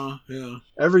information. Yeah.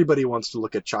 Everybody wants to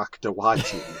look at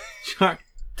Choctawhatchee.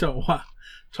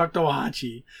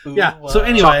 Choctawhatchee. Yeah, so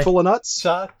anyway. Chock full of nuts?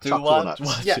 Chock full of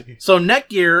nuts. Yeah. So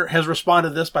Netgear has responded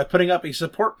to this by putting up a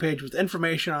support page with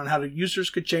information on how the users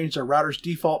could change their router's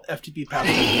default FTP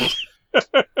password.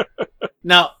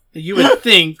 Now, you would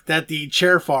think that the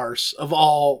chair farce of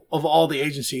all the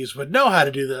agencies would know how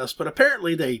to do this, but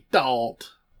apparently they don't.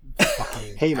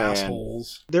 Fucking hey man,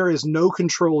 assholes. There is no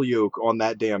control yoke on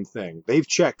that damn thing. They've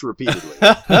checked repeatedly.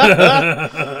 I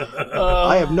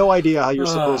have no idea how you're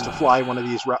supposed to fly one of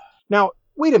these Now,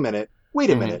 wait a minute.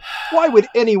 Why would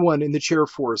anyone in the chair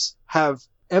force have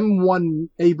M1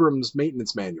 Abrams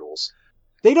maintenance manuals?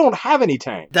 They don't have any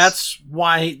tanks. That's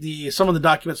why some of the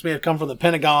documents may have come from the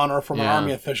Pentagon or from an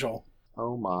Army official.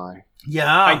 Oh my.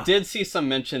 Yeah. I did see some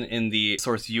mention in the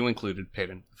source you included,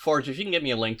 Peyton. Forge, if you can get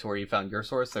me a link to where you found your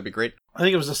source, that'd be great. I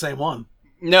think it was the same one.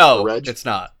 No, it's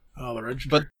not. Oh, the register.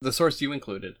 But the source you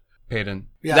included, Peyton,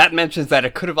 that mentions that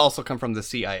it could have also come from the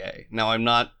CIA. Now, I'm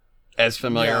not as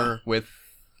familiar with,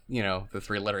 the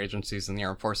three-letter agencies in the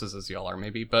armed forces as y'all are,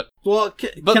 maybe, but... Well,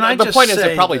 the point is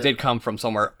it probably did come from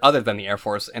somewhere other than the Air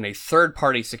Force, and a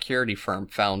third-party security firm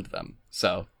found them,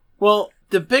 so... Well,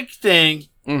 the big thing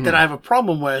that I have a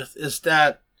problem with is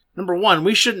that, number one,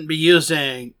 they shouldn't be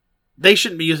using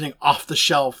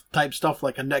off-the-shelf type stuff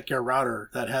like a Netgear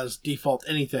router that has default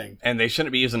anything. And they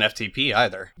shouldn't be using FTP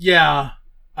either. Yeah,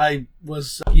 I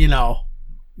was,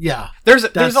 yeah. There's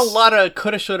a lot of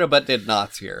coulda, shoulda, but did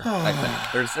nots here, I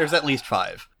think. There's at least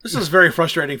 5. This is very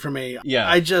frustrating for me. Yeah.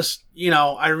 I just,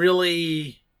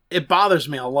 it bothers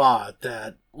me a lot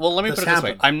that... Well, let me put it this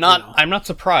way. I'm not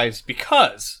surprised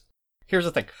because, here's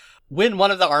the thing. When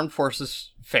one of the armed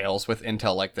forces fails with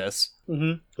intel like this,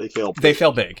 they fail big. They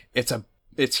fail big. It's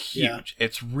huge. Yeah.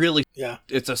 It's really,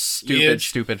 it's a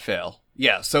stupid fail.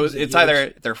 Yeah, so it's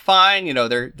either they're fine,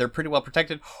 they're pretty well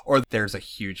protected, or there's a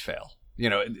huge fail.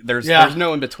 There's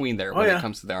no in between there when it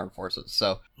comes to the armed forces.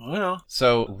 So,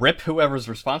 so rip whoever's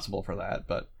responsible for that.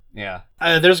 But yeah,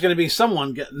 there's going to be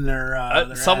someone getting their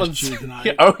someone's ass chewed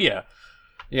tonight.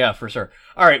 Yeah, for sure.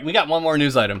 All right, we got one more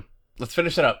news item. Let's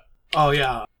finish it up. Oh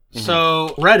yeah.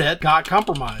 So Reddit got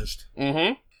compromised.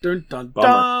 Dun dun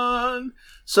dun.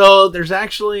 So there's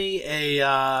actually they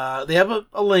have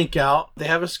a link out. They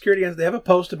have they have a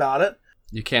post about it.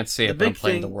 You can't see it, but I'm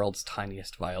playing the world's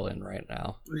tiniest violin right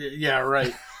now. Yeah,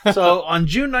 right. So on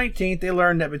June 19th, they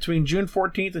learned that between June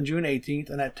 14th and June 18th,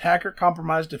 an attacker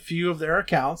compromised a few of their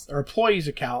accounts, their employees'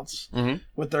 accounts,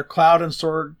 with their cloud and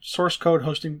source code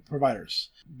hosting providers.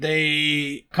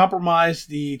 They compromised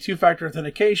the two-factor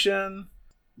authentication,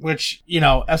 which,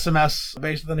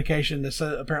 SMS-based authentication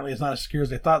apparently is not as secure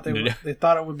as they thought they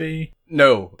thought it would be.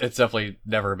 No, it's definitely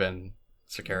never been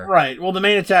secure. Right. Well, the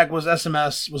main attack was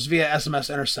via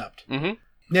SMS intercept.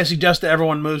 They suggest that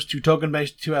everyone moves to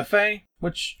token-based 2FA,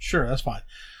 which, sure, that's fine.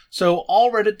 So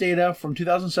all Reddit data from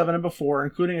 2007 and before,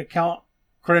 including account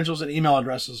credentials and email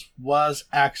addresses, was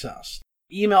accessed.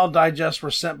 Email digests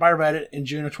were sent by Reddit in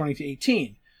June of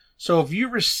 2018. So if you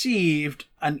received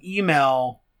an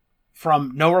email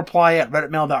from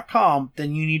noreply@redditmail.com,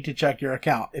 then you need to check your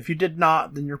account. If you did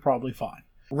not, then you're probably fine.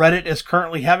 Reddit is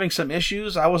currently having some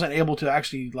issues. I wasn't able to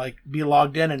actually be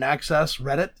logged in and access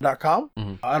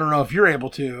reddit.com. I don't know if you're able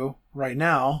to right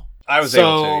now. I was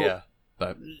able to, yeah.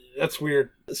 But that's weird.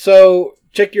 So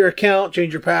check your account,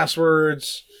 change your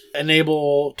passwords,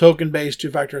 enable token-based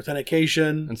two-factor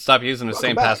authentication. And stop using the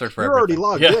same password for everything. You're already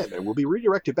logged in and will be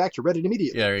redirected back to Reddit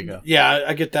immediately. Yeah, there you go. Yeah,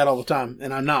 I get that all the time,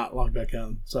 and I'm not logged back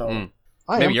in. So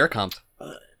maybe you're comped.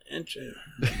 I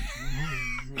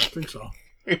think so.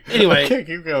 Anyway.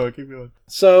 Keep going.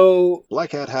 So,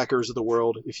 Black Hat hackers of the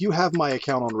world, if you have my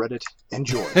account on Reddit,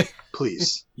 enjoy.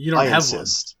 Please. You don't have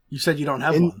insist. One. You said you don't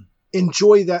have one.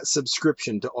 Enjoy that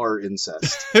subscription to our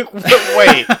incest.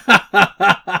 Wait.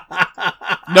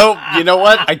 No, you know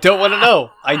what? I don't want to know.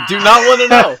 I do not want to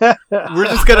know.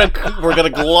 We're gonna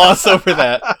gloss over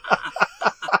that.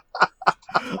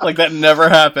 Like that never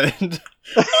happened.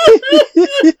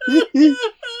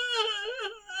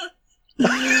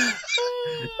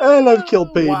 And I've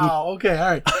killed Peyton. Wow, okay,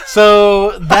 alright.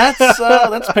 So that's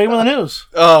Peyton with the news.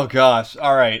 Oh gosh.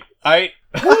 Alright.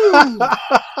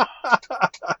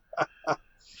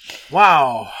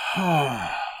 Wow.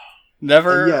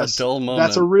 Never yes, a dull moment.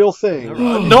 That's a real thing.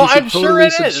 No, I'm sure it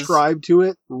is. Subscribe to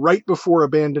it right before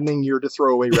abandoning your to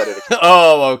throw away Reddit account.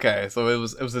 Oh, okay. So it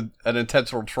was an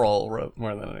intentional troll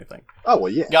more than anything. Oh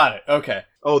well, yeah. Got it. Okay.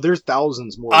 Oh, there's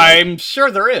thousands more. I'm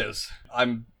sure there is.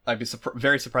 I'd be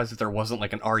very surprised if there wasn't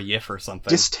like an RYF or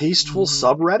something. Distasteful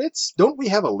subreddits? Don't we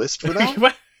have a list for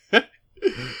that?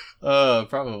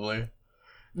 Probably.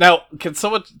 Now, can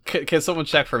someone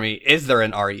check for me? Is there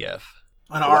an RYF?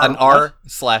 An R? An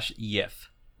R/YIF.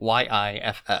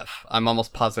 YIFF. I'm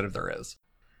almost positive there is.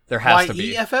 There has to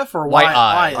be. YEFF or YI?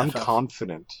 I'm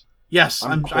confident. Yes,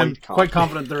 I'm quite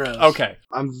confident there is. Okay.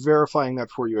 I'm verifying that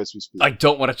for you as we speak. I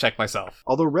don't want to check myself.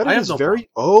 Although Reddit is no very...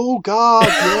 Oh, God,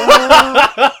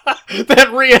 yeah!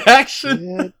 That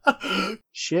reaction!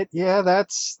 Shit, yeah,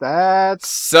 that's...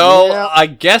 So, yeah. I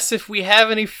guess if we have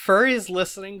any furries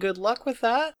listening, good luck with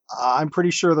that. I'm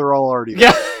pretty sure they're all already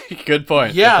there. Yeah, good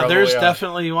point. Yeah, there's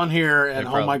definitely one here, and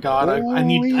oh my god, I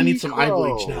need some eye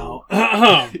bleach now.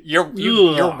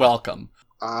 You're welcome.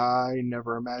 I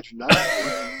never imagined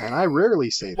that, and I rarely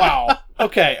say that. Wow.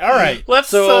 Okay. All right. Let's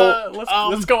go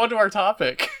on to our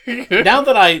topic. now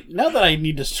that I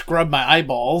need to scrub my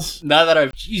eyeballs. Now that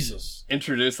I've Jesus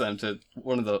introduced them to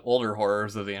one of the older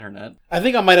horrors of the internet. I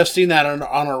think I might have seen that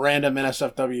on a random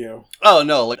NSFW. Oh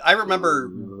no! Like I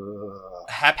remember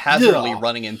haphazardly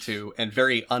running into and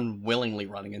very unwillingly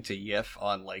running into YIF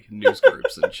on like news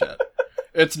groups and shit.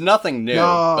 It's nothing new,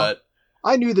 but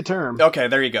I knew the term. Okay,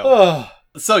 there you go.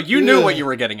 So you knew what you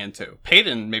were getting into.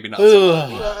 Peyton, maybe not so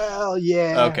much. Well,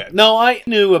 yeah. Okay. No, I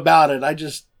knew about it. I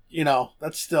just,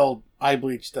 that's still eye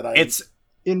bleach that I...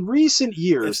 In recent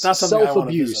years,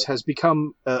 self-abuse has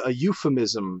become a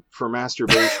euphemism for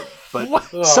masturbation.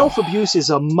 But self-abuse is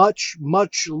a much,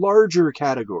 much larger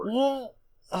category.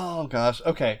 Oh, gosh.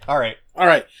 Okay. All right.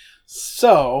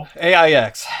 So...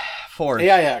 AIX. Forge.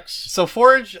 AIX. So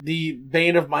Forge... The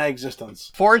bane of my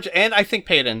existence. Forge and I think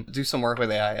Peyton do some work with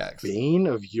AIX. Bane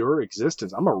of your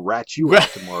existence? I'm gonna rat you out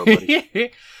tomorrow,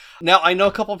 buddy. Now, I know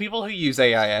a couple people who use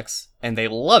AIX, and they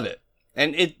love it.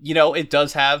 And it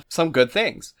does have some good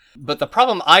things. But the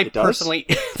problem I personally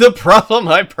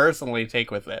take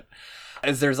with it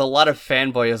is there's a lot of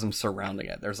fanboyism surrounding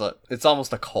it. It's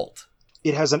almost a cult.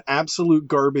 It has an absolute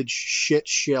garbage shit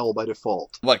shell by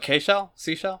default. What, K-shell?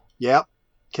 C-shell? Yep.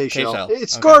 K-shell.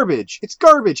 It's garbage. It's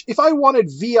garbage. If I wanted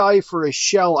VI for a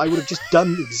shell, I would have just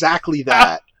done exactly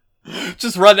that.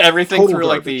 Just run everything Total through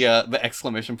garbage. like the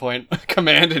exclamation point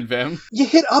command in Vim. You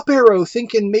hit up arrow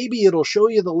thinking maybe it'll show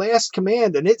you the last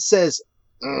command, and it says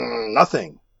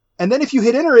nothing. And then if you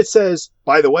hit enter, it says,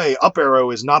 by the way, up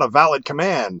arrow is not a valid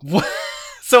command.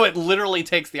 So it literally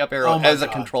takes the up arrow as a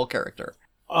control character.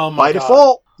 Oh my By God.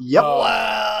 default. Yep.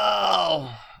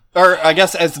 Wow. Or I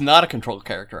guess as not a control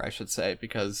character, I should say,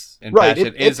 because in Bash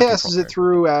it is a control passes it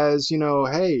through as,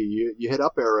 hey, you hit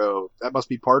up arrow. That must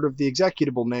be part of the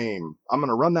executable name. I'm going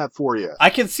to run that for you. I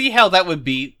can see how that'd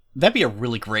be a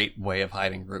really great way of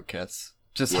hiding rootkits.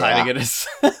 Just hiding it as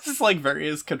like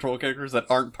various control characters that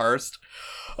aren't parsed.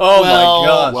 Oh my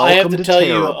god! I have to tell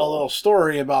you a little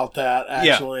story about that.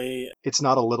 Actually, it's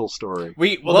not a little story.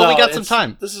 We got some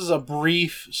time. This is a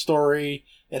brief story.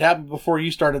 It happened before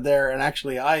you started there, and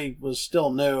actually, I was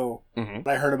still new when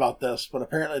I heard about this. But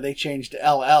apparently, they changed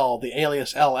LL, the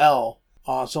alias LL,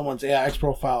 on someone's AIX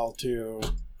profile to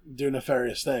do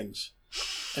nefarious things.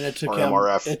 And it took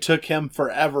him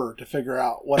forever to figure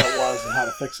out what it was and how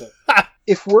to fix it.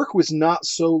 If work was not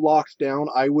so locked down,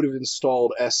 I would have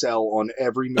installed SL on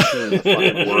every machine that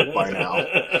fucking worked by now.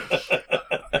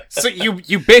 So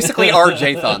you basically are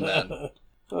Jathan then.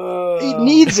 It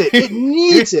needs it. It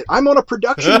needs it. I'm on a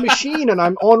production machine and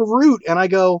I'm en route and I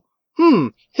go,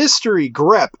 history,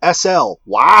 grep, SL.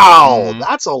 Wow,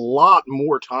 that's a lot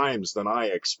more times than I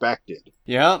expected.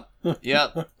 Yeah.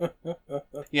 Yeah.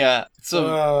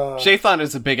 So Jathan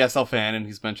is a big SL fan, and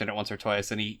he's mentioned it once or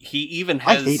twice, and he even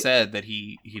has said that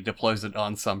he deploys it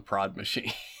on some prod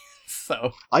machine.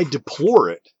 So I deplore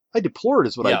it.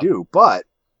 Is what I do, but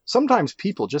sometimes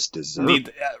people just deserve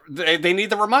it. They need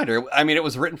the reminder. I mean, it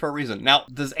was written for a reason. Now,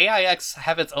 does AIX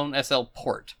have its own SL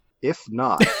port? If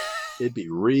not, it'd be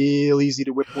real easy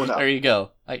to whip one up. There you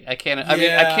go. I can't. I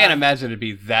mean, I can't imagine it'd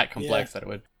be that complex that it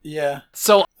would. Yeah.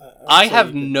 So I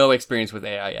have no experience with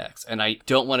AIX, and I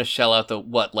don't want to shell out the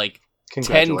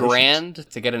 $10,000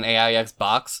 to get an AIX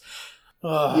box.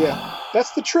 Yeah,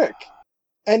 that's the trick.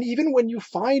 And even when you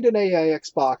find an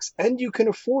AIX box and you can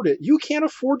afford it, you can't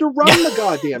afford to run the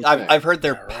goddamn thing. I've heard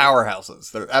they're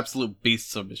powerhouses. They're absolute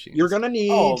beasts of machines. You're going to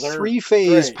need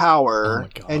three-phase power,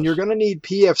 and you're going to need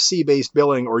PFC-based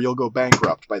billing, or you'll go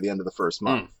bankrupt by the end of the first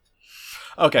month.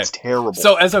 Okay. It's terrible.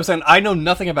 So as I was saying, I know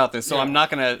nothing about this, so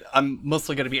I'm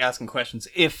mostly gonna be asking questions,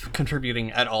 if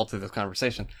contributing at all to this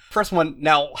conversation. First one,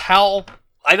 now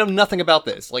I know nothing about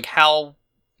this. Like, how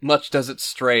much does it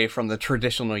stray from the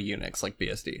traditional Unix, like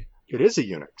BSD? It is a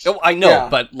Unix. Oh, I know,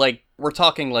 but like, we're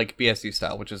talking like BSD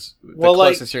style, which is the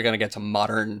closest you're gonna get to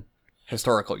modern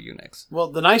historical Unix.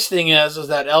 Well, the nice thing is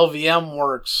that LVM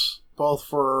works both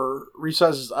for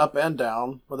resizes up and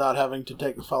down without having to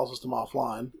take the file system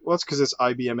offline. Well, that's because it's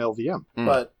IBM LVM.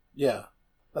 But, yeah.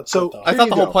 That's so I thought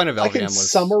the whole point of LVM was... I can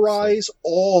summarize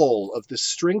all of the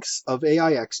strengths of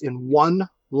AIX in one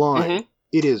line. Mm-hmm.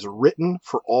 It is written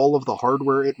for all of the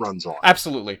hardware it runs on.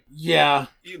 Absolutely. Yeah.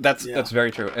 That's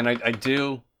very true. And I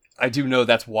do know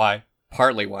that's why,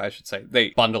 partly why I should say, they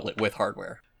bundle it with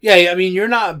hardware. Yeah, I mean, you're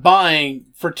not buying,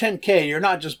 for $10K, you're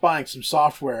not just buying some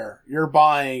software. You're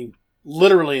buying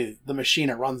literally the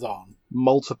machine it runs on.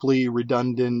 Multiply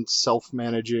redundant,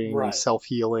 self-managing,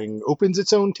 self-healing, opens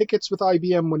its own tickets with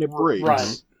IBM when it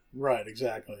breaks. Right,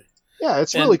 exactly. Yeah,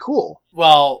 it's really cool.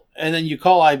 Well, and then you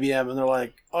call IBM and they're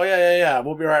like, oh, yeah,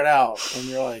 we'll be right out. And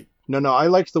you're like... No, I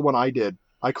liked the one I did.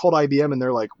 I called IBM and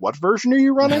they're like, what version are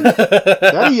you running?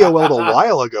 That EOL'd a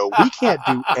while ago. We can't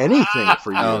do anything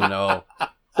for you. Oh, no.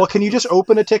 Well, can you just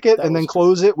open a ticket and then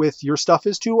close it with your stuff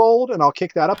is too old and I'll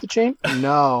kick that up the chain?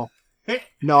 No,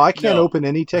 I can't open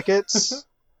any tickets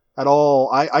at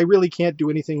all. I really can't do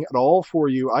anything at all for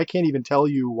you. I can't even tell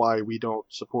you why we don't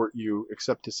support you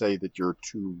except to say that you're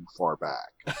too far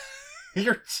back.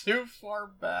 You're too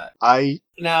far back. I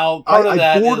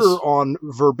border on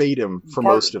verbatim for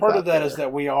most of that. Part of that is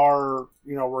that we are,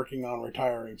 working on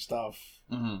retiring stuff.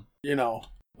 Mm-hmm.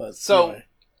 But anyway.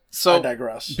 So, I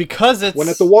digress. Because it's... When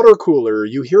at the water cooler,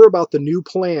 you hear about the new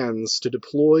plans to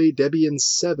deploy Debian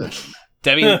 7.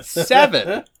 Debian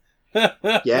 7?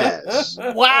 Yes.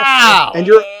 Wow! And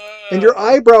your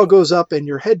eyebrow goes up and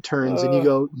your head turns and you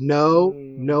go,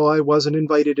 no, I wasn't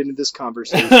invited into this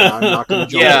conversation. I'm not going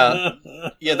to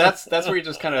join. Yeah, that's where you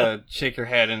just kind of shake your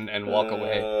head and walk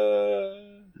away.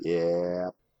 Yeah.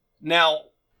 Now...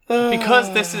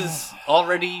 Because this is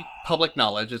already public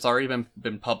knowledge, it's already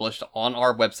been published on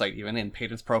our website, even in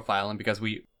Peyton's profile, and because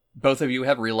both of you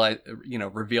have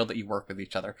revealed that you work with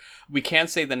each other, we can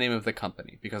say the name of the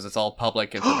company because it's all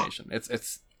public information.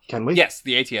 It's Can we? Yes,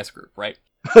 the ATS group, right?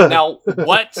 Now,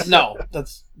 what? No,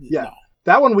 that's no.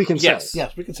 That one we can say.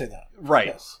 Yes, we can say that. Right.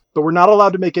 Yes. But we're not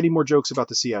allowed to make any more jokes about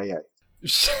the CIA.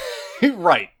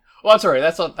 Right. Well, I'm sorry.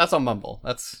 That's on Mumble.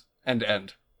 That's end to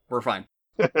end. We're fine.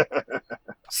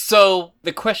 So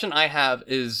the question I have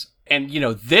is, and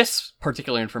this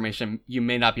particular information you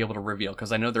may not be able to reveal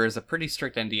because I know there is a pretty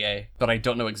strict NDA, but I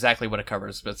don't know exactly what it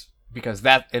covers, but it's because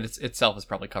that itself is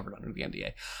probably covered under the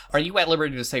NDA. Are you at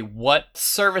liberty to say what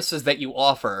services that you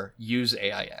offer use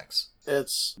AIX?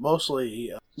 It's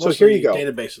mostly so here you go.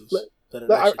 Databases.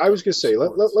 I was going to say,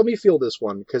 let me feel this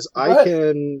one because I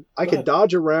can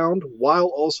dodge around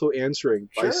while also answering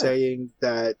by saying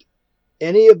that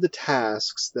any of the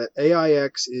tasks that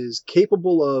AIX is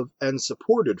capable of and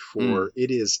supported for,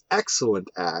 it is excellent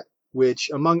at,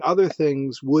 which, among other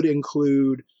things, would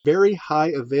include very high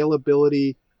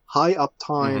availability, high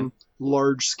uptime,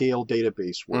 large-scale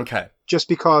database work. Okay. Just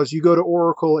because you go to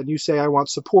Oracle and you say, I want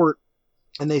support,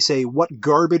 and they say, what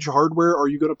garbage hardware are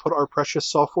you going to put our precious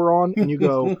software on? And you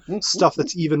go, stuff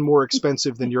that's even more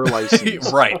expensive than your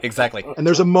license. Right, exactly. And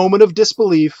there's a moment of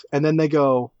disbelief, and then they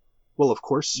go, well, of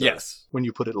course, sir. Yes. When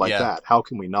you put it like that, how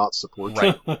can we not support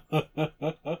you?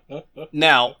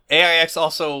 Now, AIX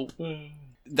also,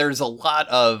 there's a lot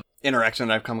of interaction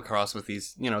that I've come across with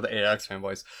these, the AIX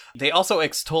fanboys. They also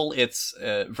extol its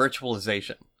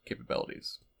virtualization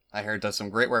capabilities. I heard it does some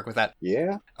great work with that.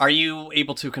 Yeah. Are you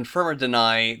able to confirm or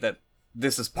deny that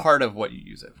this is part of what you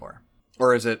use it for?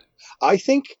 Or is it... I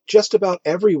think just about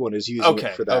everyone is using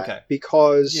it for that.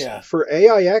 Because for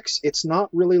AIX, it's not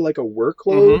really like a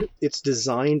workload. It's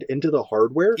designed into the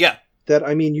hardware. Yeah. That,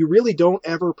 you really don't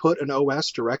ever put an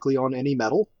OS directly on any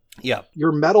metal. Yeah.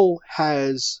 Your metal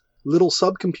has little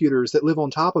subcomputers that live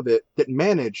on top of it that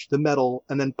manage the metal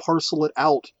and then parcel it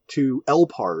out to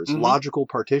LPARs, logical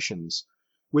partitions,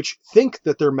 which think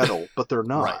that they're metal, but they're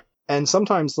not. Right. And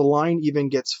sometimes the line even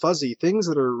gets fuzzy. Things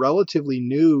that are relatively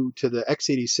new to the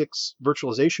x86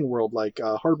 virtualization world, like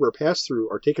hardware pass-through,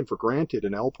 are taken for granted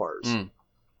in LPARs.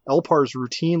 LPARs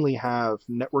routinely have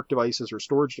network devices or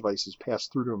storage devices pass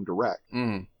through to them direct.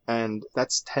 And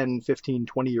that's 10, 15,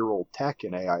 20-year-old tech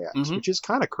in AIX, which is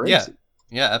kind of crazy.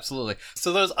 Yeah, absolutely.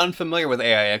 So those unfamiliar with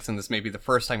AIX, and this may be the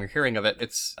first time you're hearing of it,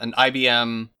 it's an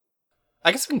IBM...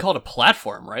 I guess we can call it a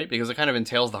platform, right? Because it kind of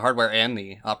entails the hardware and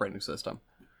the operating system.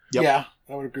 Yep. Yeah,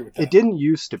 I would agree with that. It didn't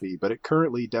used to be, but it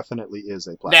currently definitely is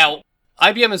a platform. Now,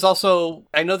 IBM is also,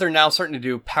 I know they're now starting to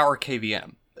do Power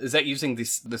KVM. Is that using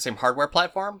the same hardware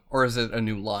platform, or is it a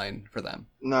new line for them?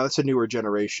 No, it's a newer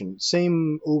generation.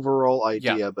 Same overall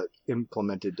idea, but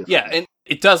implemented differently. Yeah, and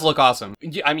it does look awesome.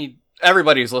 I mean,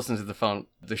 everybody who's listening to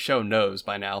the show knows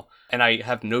by now, and I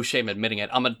have no shame admitting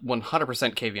it. I'm a 100%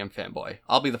 KVM fanboy.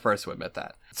 I'll be the first to admit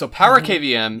that. So Power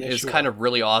KVM is kind of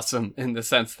really awesome in the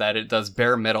sense that it does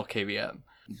bare metal KVM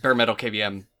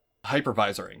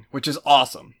hypervisoring, which is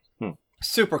awesome.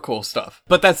 Super cool stuff.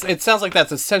 But it sounds like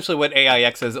that's essentially what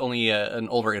AIX is, only an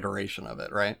older iteration of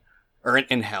it, right? Or an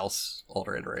in-house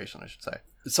older iteration, I should say.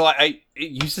 So it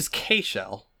uses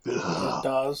K-shell. It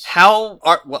does.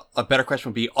 A better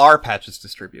question would be, are patches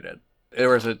distributed?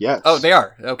 Or is it? Yes. Oh, they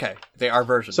are. Okay. They are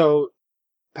versioned. So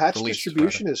patch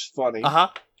distribution is funny.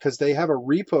 Because they have a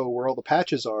repo where all the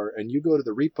patches are, and you go to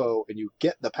the repo and you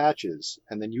get the patches,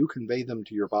 and then you convey them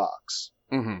to your box.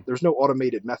 Mm-hmm. There's no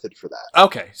automated method for that.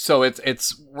 Okay, so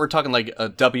we're talking like a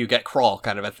wget crawl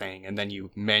kind of a thing, and then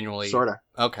you manually... Sorta.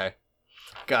 Okay.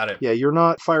 Got it. Yeah, you're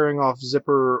not firing off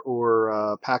Zipper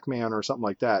or Pac-Man or something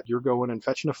like that. You're going and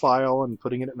fetching a file and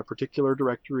putting it in a particular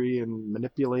directory and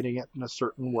manipulating it in a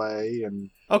certain way. And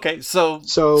okay, so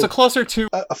closer to...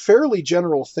 A fairly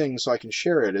general thing, so I can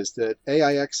share it, is that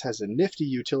AIX has a nifty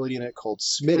utility in it called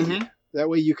SMIDI. Mm-hmm. That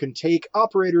way you can take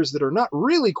operators that are not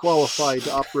really qualified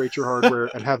to operate your hardware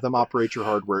and have them operate your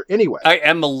hardware anyway. I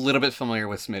am a little bit familiar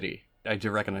with SMIDI. I do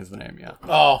recognize the name, yeah.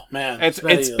 Oh, man. It's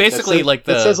basically like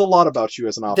the... It says a lot about you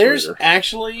as an operator. There's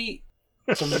actually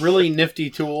some really nifty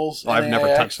tools I've never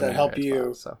touched that help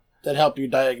you that help you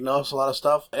diagnose a lot of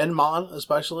stuff. Nmon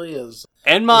especially is...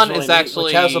 Nmon really is actually...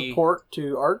 Which has a port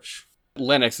to Arch.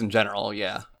 Linux in general,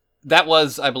 yeah. That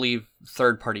was, I believe,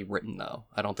 third-party written, though.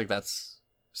 I don't think that's...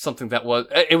 something that was...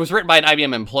 It was written by an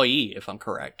IBM employee, if I'm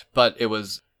correct, but it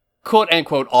was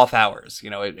quote-unquote off hours.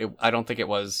 I don't think it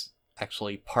was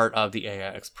actually part of the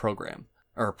AIX program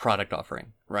or product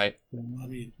offering, right? I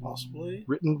mean, possibly.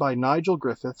 Written by Nigel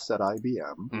Griffiths at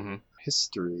IBM. Mm-hmm.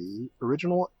 History.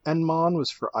 Original Nmon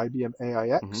was for IBM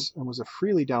AIX and was a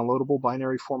freely downloadable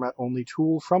binary format only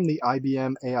tool from the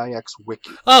IBM AIX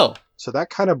wiki. Oh! So that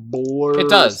kind of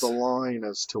blurs the line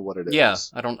as to what it is. Yeah,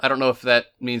 I don't know if that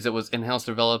means it was in-house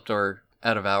developed or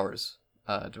out of hours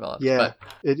developed. Yeah,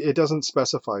 but it doesn't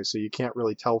specify, so you can't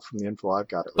really tell from the info I've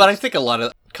got. But I think a lot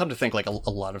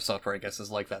of software, I guess, is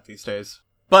like that these days.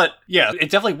 But yeah, it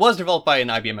definitely was developed by an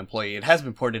IBM employee. It has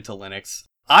been ported to Linux.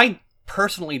 I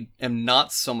personally am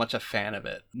not so much a fan of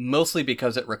it, mostly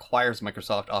because it requires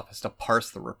Microsoft Office to parse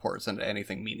the reports into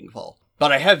anything meaningful.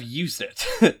 But I have used it.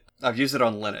 I've used it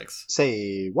on Linux.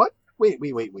 Say what? Wait.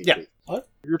 Yeah. Wait. What?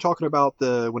 You're talking about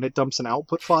when it dumps an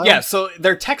output file? Yeah, so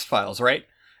they're text files, right?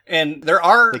 And there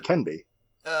are... They can be.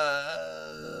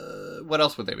 What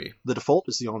else would they be? The default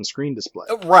is the on-screen display.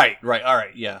 Right. All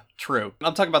right, yeah, true.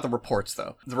 I'm talking about the reports,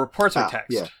 though. The reports are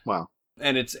text. Yeah, wow.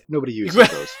 And it's... Nobody uses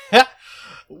those.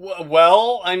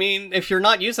 Well, I mean, if you're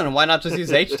not using them, why not just use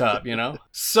HTOP,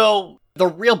 So, the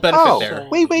real benefit there...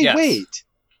 Wait.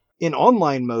 In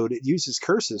online mode, it uses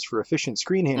curses for efficient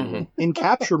screen handling. Mm-hmm. In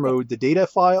capture mode, the data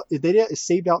is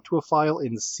saved out to a file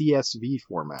in CSV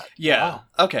format. Yeah. Wow.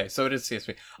 Okay, so it is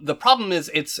CSV. The problem is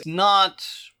it's not...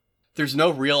 There's no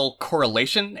real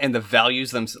correlation, and the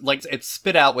values it's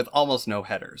spit out with almost no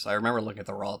headers. I remember looking at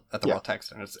the raw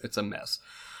text, and it's a mess.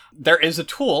 There is a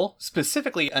tool,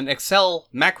 specifically an Excel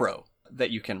macro,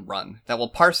 that you can run that will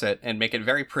parse it and make it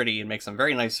very pretty and make some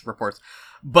very nice reports.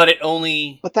 But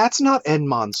that's not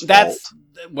Nmon's fault.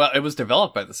 Well, it was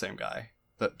developed by the same guy,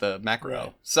 the macro.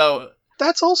 Right. So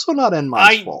that's also not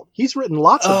Nmon's fault. He's written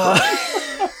lots of them.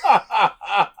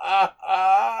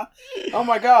 Oh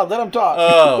my God, let him talk.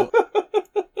 Oh.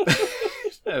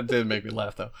 That did make me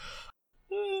laugh, though.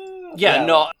 Yeah,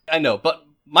 no, I know. But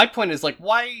my point is,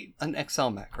 why an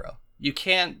Excel macro? You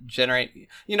can't generate...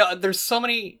 there's so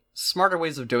many smarter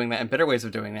ways of doing that and better ways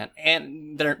of doing that.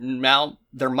 And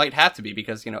there might have to be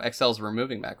because, Excel's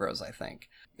removing macros, I think,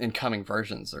 in coming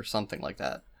versions or something like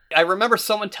that. I remember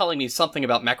someone telling me something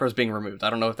about macros being removed. I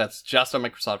don't know if that's just a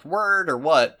Microsoft Word or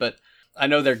what, but I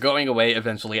know they're going away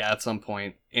eventually at some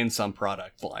point in some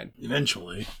product line.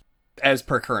 Eventually. As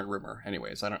per current rumor,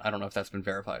 anyways. I don't know if that's been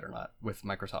verified or not with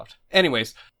Microsoft.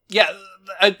 Anyways, yeah,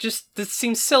 this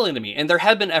seems silly to me. And there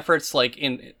have been efforts like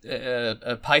in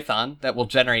Python that will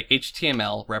generate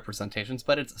HTML representations,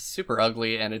 but it's super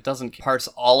ugly and it doesn't parse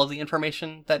all of the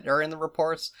information that are in the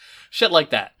reports. Shit like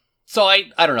that. So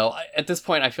I don't know. At this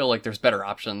point, I feel like there's better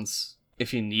options.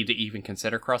 if you need to even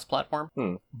consider cross-platform.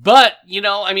 But,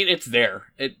 I mean, it's there.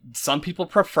 Some people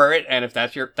prefer it, and if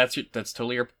that's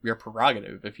totally your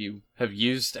prerogative. If you have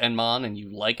used Nmon and you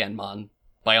like Nmon,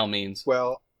 by all means.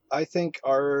 Well, I think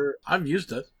I've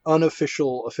used it.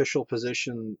 Official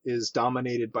position is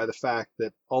dominated by the fact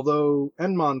that although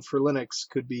Nmon for Linux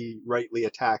could be rightly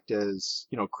attacked as,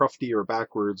 crufty or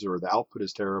backwards or the output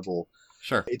is terrible,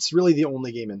 sure, it's really the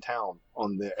only game in town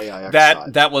on the AIX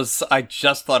side. I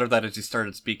just thought of that as you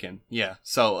started speaking. Yeah.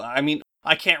 So, I mean,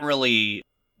 I can't really,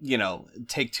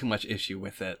 take too much issue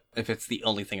with it if it's the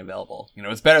only thing available.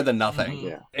 It's better than nothing.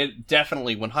 Yeah. It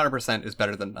definitely 100% is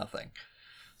better than nothing.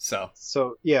 So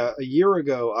yeah, a year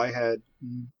ago I had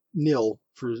nil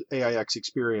for AIX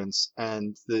experience,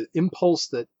 and the impulse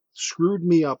that screwed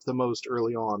me up the most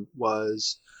early on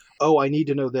was, I need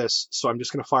to know this, so I'm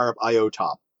just going to fire up IO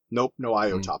top. Nope, no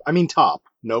IO top. I mean top.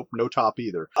 Nope, no top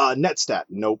either. Netstat.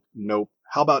 Nope.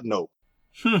 How about nope?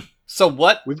 So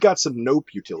what? We've got some nope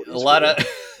utilities. Whole lot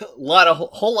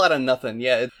of nothing.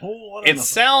 Yeah, it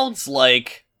sounds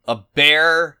like a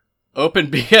bare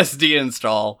OpenBSD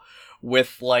install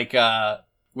with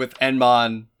with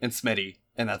Nmon and Smitty,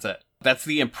 and that's it. That's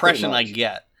the impression I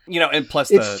get. And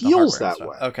plus it feels the that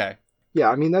way. Okay. Yeah,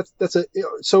 I mean that's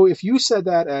so if you said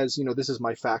that as, this is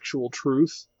my factual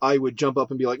truth, I would jump up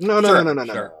and be like, no.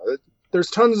 There's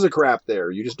tons of crap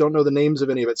there. You just don't know the names of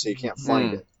any of it, so you can't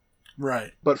find it.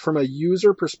 Right. But from a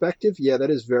user perspective, yeah, that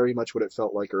is very much what it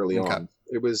felt like early on.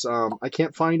 It was, I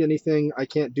can't find anything. I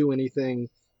can't do anything.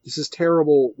 This is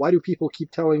terrible. Why do people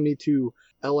keep telling me to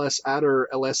ls adder,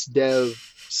 ls dev,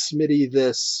 Smitty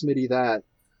this, Smitty that?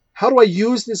 How do I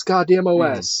use this goddamn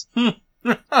OS?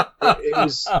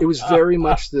 It was very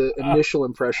much the initial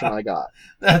impression I got.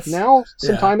 Now,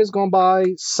 some time has gone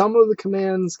by. Some of the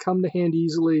commands come to hand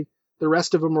easily. The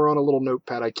rest of them are on a little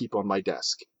notepad I keep on my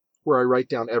desk, where I write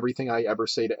down everything I ever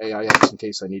say to AIX in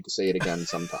case I need to say it again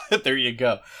sometime. There you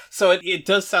go. So it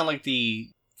does sound like the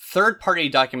third-party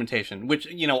documentation, which,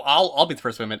 I'll be the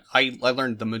first to admit, I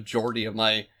learned the majority of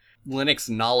my Linux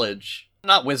knowledge,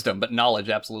 not wisdom, but knowledge,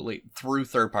 absolutely, through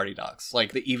third-party docs,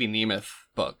 like the Evie Nemeth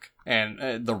book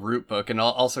and the Root book and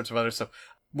all sorts of other stuff,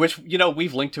 which,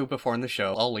 we've linked to before in the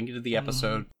show. I'll link you to the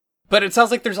episode. But it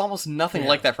sounds like there's almost nothing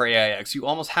like that for AIX. You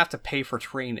almost have to pay for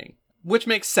training, which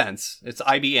makes sense. It's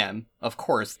IBM, of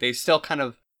course. They still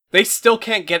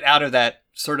can't get out of that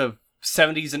sort of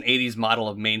 70s and 80s model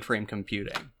of mainframe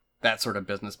computing. That sort of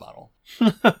business model.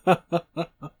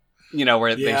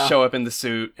 Where they show up in the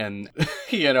suit and,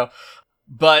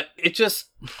 But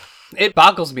it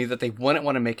boggles me that they wouldn't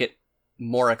want to make it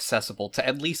more accessible to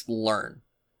at least learn.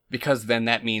 Because then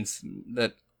that means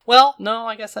that, well, no,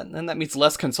 I guess then that means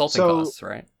less consulting costs,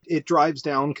 right? It drives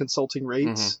down consulting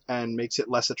rates and makes it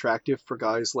less attractive for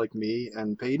guys like me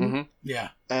and Payton. Yeah.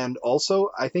 And also,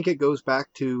 I think it goes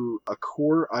back to a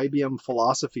core IBM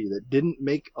philosophy that didn't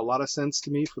make a lot of sense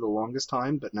to me for the longest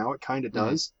time, but now it kind of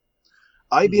does.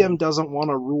 IBM doesn't want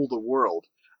to rule the world.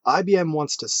 IBM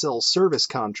wants to sell service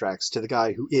contracts to the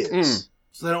guy who is.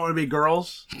 So they don't want to be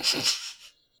girls?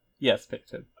 Yes,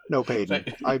 Payton. No, Payton.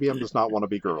 IBM does not want to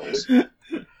be girls.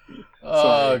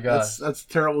 Oh, God. That's a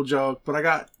terrible joke, but I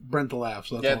got Brent to laugh,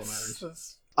 so that's all that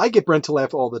matters. I get Brent to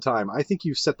laugh all the time. I think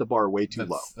you've set the bar way too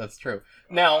low. That's true.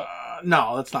 Now...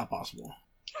 no, that's not possible.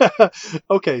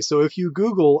 Okay, so if you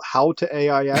Google how to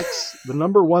AIX, the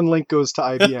number 1 link goes to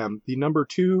IBM. The number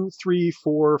 2, 3,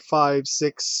 4, 5,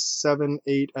 6, 7,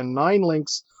 8, and 9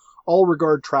 links all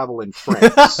regard travel in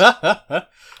France.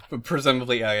 But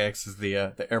presumably AIX is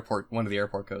the airport, one of the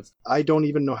airport codes. I don't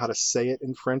even know how to say it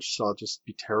in French, so I'll just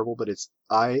be terrible, but it's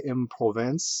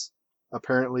Aix-en-Provence.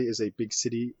 Apparently is a big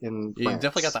city in France. You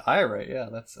definitely got the I right, yeah.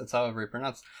 That's how it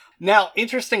pronounced. Now,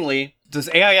 interestingly, does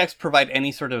AIX provide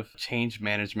any sort of change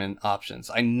management options?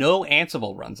 I know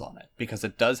Ansible runs on it, because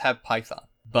it does have Python,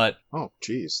 but... Oh,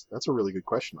 geez. That's a really good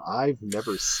question. I've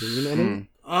never seen any.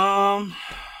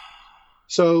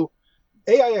 So,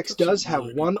 AIX does have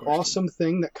one awesome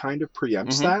thing that kind of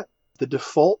preempts that. The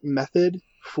default method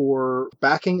for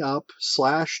backing up /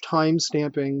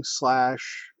 timestamping /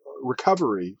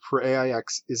 recovery for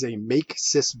AIX is a make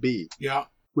sysb. Yeah.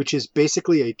 Which is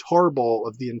basically a tarball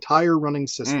of the entire running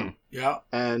system. Yeah.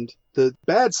 And the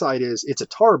bad side is it's a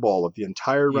tarball of the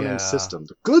entire running system.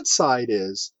 The good side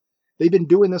is they've been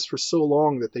doing this for so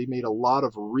long that they made a lot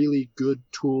of really good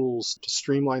tools to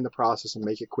streamline the process and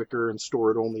make it quicker and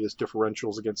store it only as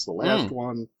differentials against the last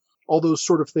one. All those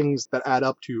sort of things that add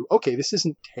up to, okay, this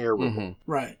isn't terrible.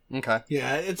 Right. Okay.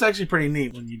 Yeah, it's actually pretty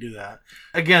neat when you do that.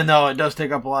 Again, though, it does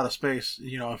take up a lot of space,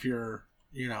 if you're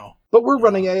But we're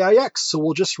running AIX, so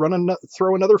we'll just throw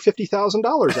another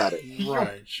 $50,000 at it.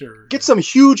 Right, sure. Get some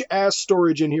huge ass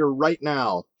storage in here right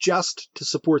now, just to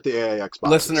support the AIX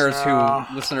boxes.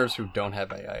 Listeners who don't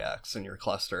have AIX in your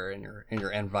cluster, in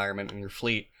your environment, in your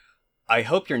fleet, I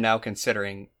hope you're now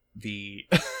considering the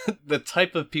the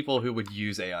type of people who would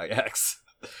use AIX.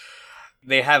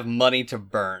 They have money to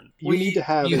burn. You need to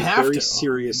have a very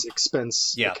serious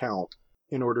expense account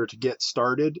in order to get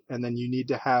started, and then you need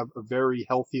to have a very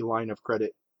healthy line of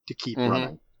credit to keep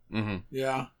running. Mm-hmm.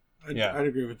 Yeah, I'd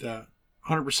agree with that.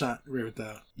 100% agree with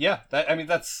that. Yeah,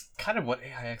 that's kind of what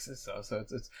AIX is, though. So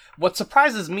it's what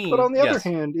surprises me. But on the other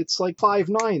hand, it's like 5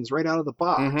 nines right out of the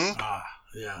box.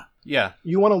 Yeah. Yeah.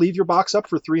 You want to leave your box up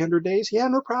for 300 days? Yeah,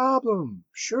 no problem.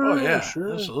 Sure. Oh, yeah,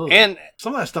 sure. Absolutely. And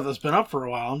some of that stuff that's been up for a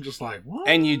while, I'm just like, what?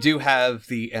 And you do have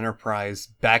the enterprise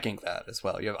backing that as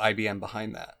well. You have IBM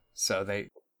behind that. So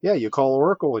yeah, you call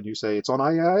Oracle and you say it's on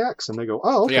AIX, and they go,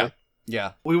 oh, okay.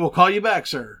 Yeah. We will call you back,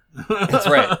 sir. That's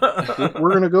right. We're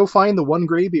going to go find the one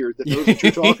graybeard that knows what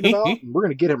you're talking about, and we're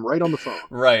going to get him right on the phone.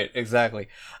 Right, exactly.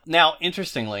 Now,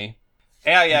 interestingly,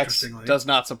 AIX does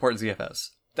not support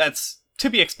ZFS. That's to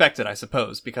be expected, I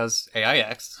suppose, because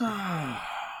AIX...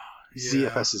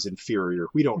 ZFS is inferior.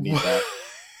 We don't need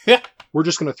that. We're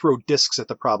just going to throw disks at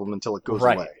the problem until it goes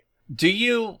away. Do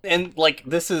you... And,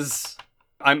 this is...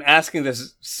 I'm asking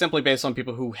this simply based on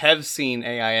people who have seen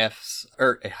AIX's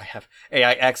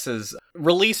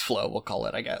release flow, we'll call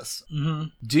it, I guess. Mm-hmm.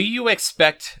 Do you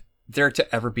expect there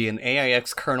to ever be an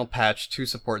AIX kernel patch to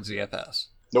support ZFS?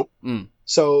 Nope.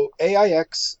 So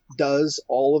AIX does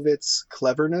all of its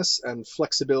cleverness and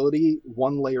flexibility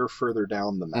one layer further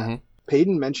down the map. Mm-hmm.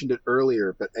 Payton mentioned it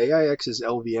earlier, but AIX's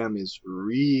LVM is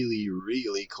really,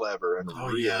 really clever and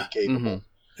really capable. Mm-hmm.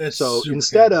 So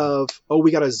instead of, we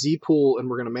got a Z pool and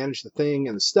we're going to manage the thing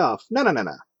and the stuff, no.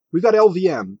 We've got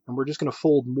LVM and we're just going to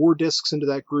fold more disks into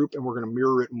that group and we're going to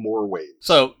mirror it more ways.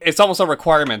 So it's almost a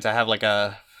requirement to have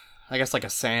a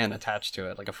SAN attached to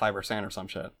it, like a fiber SAN or some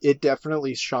shit. It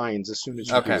definitely shines as soon as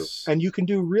you do. And you can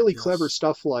do really clever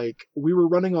stuff like, we were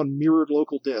running on mirrored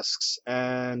local disks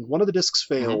and one of the disks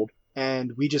failed. Mm-hmm.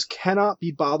 And we just cannot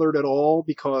be bothered at all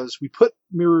because we put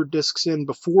mirrored disks in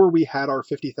before we had our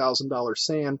 $50,000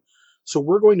 SAN. So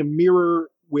we're going to mirror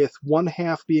with one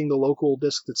half being the local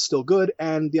disk that's still good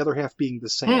and the other half being the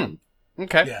SAN.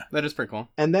 Okay, yeah, that is pretty cool.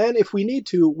 And then if we need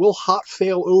to, we'll hot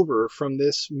fail over from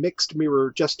this mixed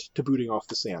mirror just to booting off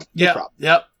the SAN.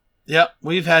 Yep.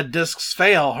 We've had disks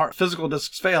fail, physical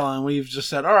disks fail, and we've just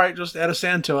said, all right, just add a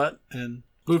SAN to it and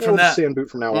boot from that. SAN boot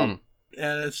from now on.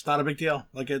 And it's not a big deal.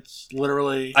 It's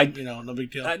literally, no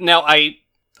big deal. Now,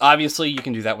 obviously you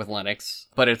can do that with Linux,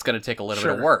 but it's going to take a little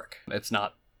bit of work. It's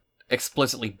not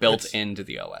explicitly built into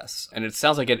the OS. And it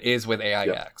sounds like it is with AIX.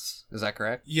 Yep. Is that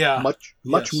correct? Yeah.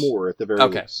 Much more at the very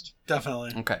least.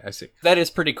 Definitely. Okay, I see. That is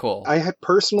pretty cool. I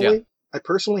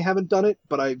personally haven't done it,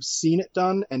 but I've seen it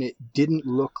done, and it didn't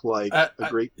look like a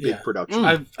great big production.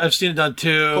 I've seen it done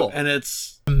too, and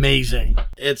it's amazing.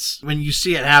 It's when you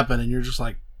see it happen, and you're just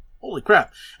like, holy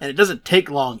crap. And it doesn't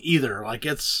take long either.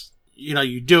 It's,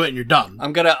 you do it and you're done.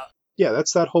 Yeah,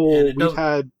 that's that whole, we've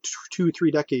had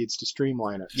 2-3 decades to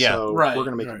streamline it. Yeah, so we're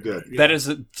going to make it good. Yeah. That is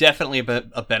definitely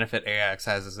a benefit AIX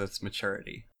has is its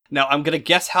maturity. Now, I'm going to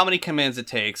guess how many commands it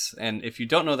takes, and if you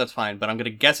don't know, that's fine, but I'm going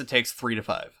to guess it takes 3 to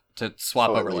 5 to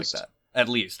swap over like that. At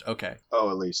least, okay.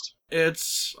 Oh, at least.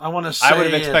 I want to say I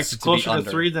would have expected it's closer to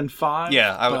 3 than 5.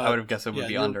 Yeah, I would have guessed it would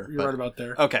be under. You're right about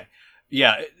there. Okay.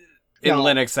 Yeah. In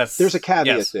Linux, there's a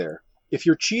caveat there. If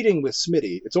you're cheating with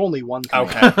SMIDI, it's only one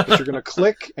command. Okay. But you're going to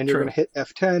click, and you're going to hit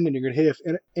F10, and you're going to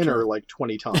hit enter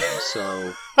 20 times.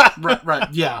 So right,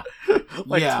 yeah.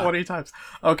 20 times.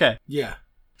 Okay. Yeah.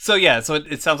 So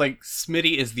it sounds like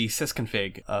SMIDI is the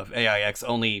sysconfig of AIX,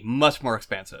 only much more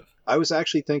expansive. I was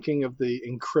actually thinking of the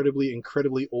incredibly,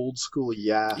 incredibly old school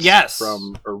YAS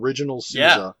from original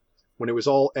SUSE, when it was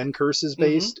all ncurses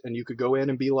based, and you could go in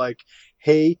and be like,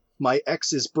 hey, my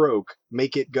X is broke,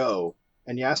 make it go.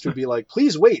 And Yast would be like,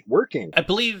 please wait, working. I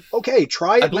believe... Okay,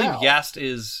 try it now. I believe Yast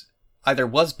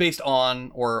was based on,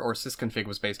 or sysconfig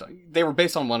was based on. They were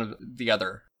based on one of the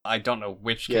other. I don't know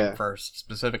which came first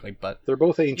specifically, but... They're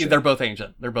both ancient. They're both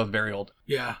ancient. They're both very old.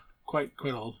 Yeah, quite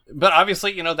old. But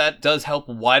obviously, that does help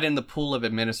widen the pool of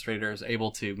administrators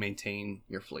able to maintain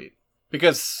your fleet.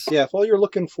 Because... Yeah, if all you're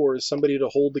looking for is somebody to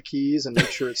hold the keys and make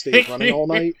sure it stays running all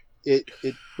night, it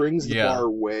brings the bar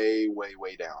way, way,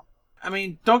 way down. I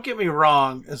mean, don't get me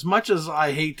wrong. As much as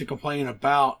I hate to complain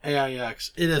about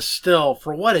AIX, it is still,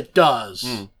 for what it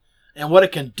does and what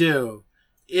it can do,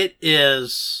 it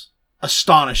is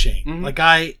astonishing.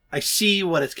 Mm-hmm. I see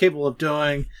what it's capable of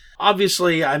doing.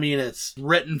 obviously, I mean, it's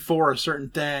written for a certain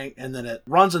thing, and then it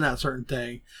runs on that certain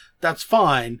thing. That's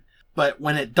fine. But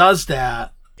when it does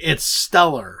that, it's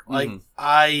stellar. Like,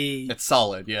 It's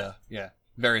solid, yeah.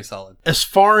 Very solid. As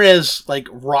far as, like,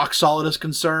 rock solid is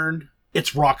concerned,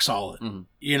 it's rock solid.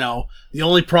 You know, the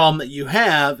only problem that you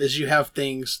have is you have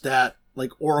things that,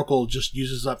 like, Oracle just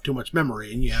uses up too much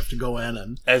memory, and you have to go in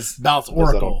and bounce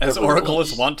Oracle. As Oracle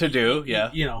is wont to do, yeah.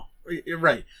 You know,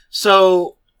 right.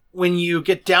 So, when you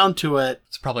get down to it...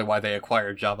 It's probably why they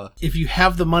acquired Java. If you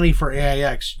have the money for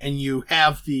AIX, and you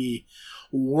have the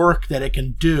work that it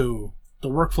can do, the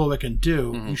workflow it can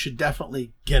do, you should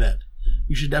definitely get it.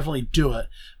 You should definitely do it.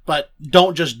 But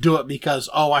don't just do it because,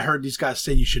 I heard these guys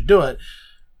say you should do it.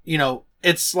 You know,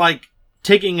 it's like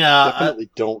taking Definitely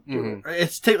don't do it.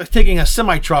 It's like taking a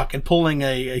semi-truck and pulling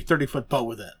a 30-foot boat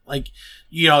with it. Like,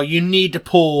 you know, you need to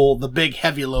pull the big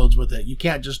heavy loads with it. You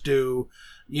can't just do,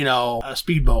 you know, a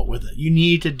speedboat with it. You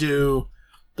need to do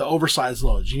the oversized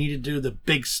loads. You need to do the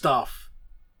big stuff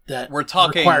that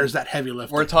requires that heavy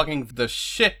lifting. We're talking the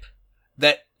ship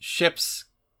that ships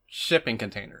shipping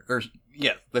container.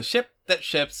 The ship that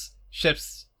ships.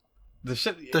 The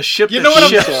ship. You know what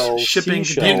I'm shipping.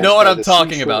 You know what I'm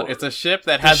talking about. It's a ship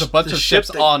that has a bunch of ships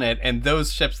on it, and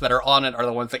those ships that are on it are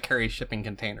the ones that carry shipping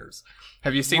containers.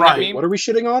 Have you seen that meme? What are we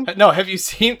shitting on? No, have you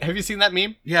seen that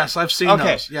meme? Yes, I've seen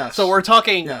those. Yes. So we're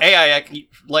talking AIX.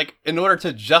 Like, in order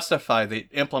to justify the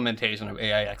implementation of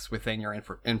AIX within your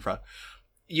infra,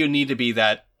 you need to be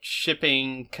that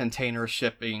shipping container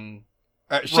shipping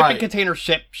container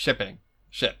shipping.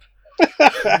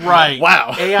 Right.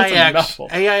 Wow.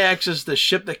 AIX is the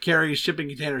ship that carries shipping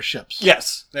container ships.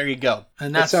 Yes. There you go.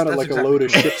 And that sounded like exactly a load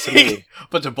of ships to me.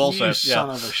 Bunch of bullshit. You son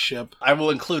of a ship. I will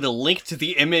include a link to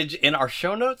the image in our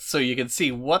show notes so you can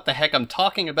see what the heck I'm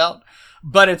talking about.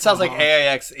 But it sounds like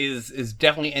AIX is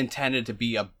definitely intended to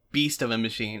be a beast of a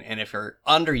machine, and if you're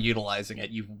underutilizing it,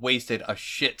 you've wasted a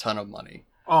shit ton of money.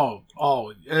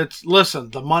 Listen,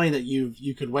 the money that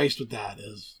you could waste with that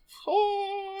is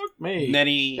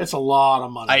many. It's a lot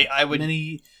of money. I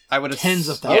would tens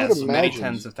of thousands. I would imagine, many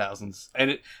tens of thousands.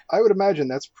 And I would imagine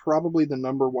that's probably the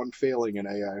number one failing in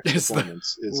AIX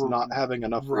deployments is not having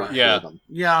enough work for them.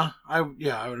 Yeah, I would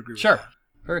agree with that.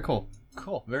 Very cool.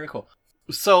 Very cool.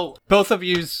 So both of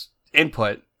you's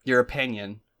input, your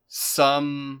opinion,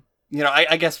 some,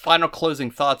 I guess final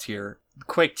closing thoughts here.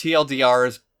 Quick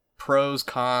TLDRs, pros,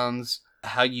 cons,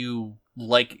 how you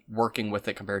like working with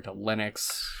it compared to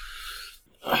Linux.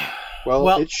 Well,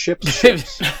 it ships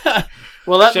ships.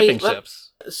 Shipping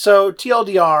ships. So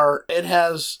TLDR, it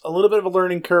has a little bit of a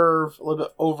learning curve, a little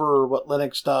bit over what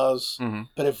Linux does.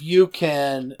 But if you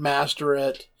can master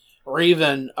it, or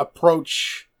even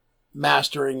approach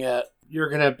mastering it, you're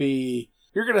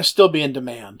gonna still be in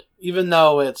demand, even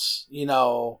though it's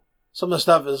some of the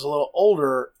stuff is a little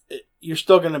older. You're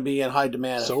still gonna be in high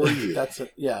demand. So are you? That's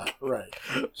it. Yeah, right.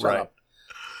 Right.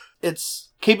 Its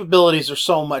capabilities are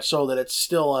so much so that it's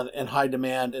still in high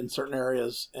demand in certain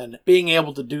areas, and being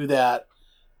able to do that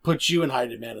puts you in high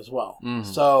demand as well.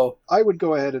 So I would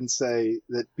go ahead and say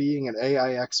that being an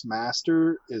AIX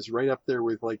master is right up there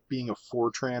with like being a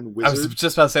Fortran wizard. I was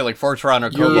just about to say like Fortran or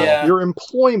COBOL. Your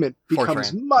employment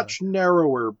becomes much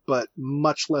narrower, but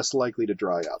much less likely to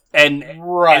dry up. And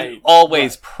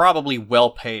always probably well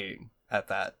paying at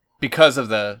that because of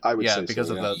the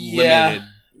limited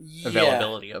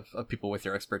availability of people with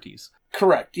your expertise.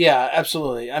 Correct. Yeah,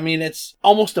 absolutely. I mean, it's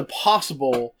almost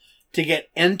impossible to get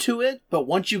into it, but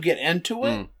once you get into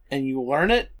it and you learn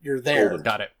it, you're there.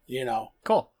 Got it.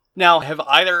 Cool. Now, have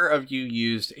either of you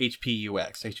used HP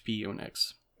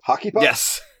Unix? Hockey puck?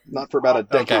 Yes. Not for about a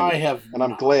decade. I have, and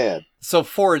I'm glad. So,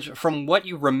 Forge, from what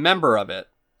you remember of it,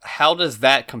 how does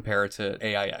that compare to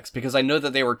AIX? Because I know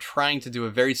that they were trying to do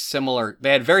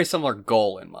they had a very similar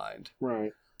goal in mind.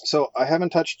 Right. So I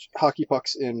haven't touched hockey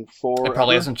pucks in forever. It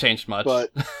probably hasn't changed much. But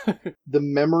the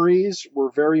memories were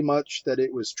very much that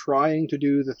it was trying to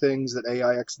do the things that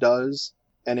AIX does,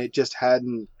 and it just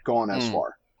hadn't gone as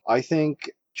far. I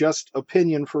think, just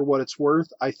opinion for what it's worth,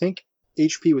 I think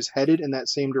HP was headed in that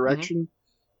same direction,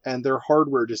 and their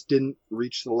hardware just didn't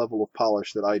reach the level of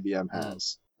polish that IBM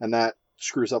has. And that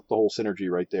screws up the whole synergy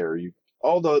right there.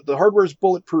 The hardware's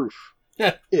bulletproof.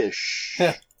 Ish.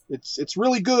 It's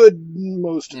really good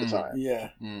most of the time.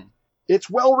 Yeah. It's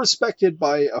well respected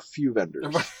by a few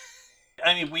vendors.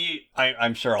 I mean,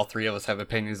 I'm sure all three of us have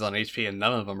opinions on HP, and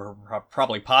none of them are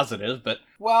probably positive, but...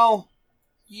 Well,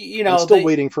 I'm still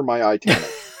waiting for my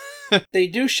i10. They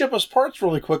do ship us parts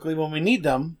really quickly when we need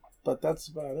them, but that's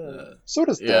about it. So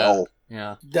does Dell.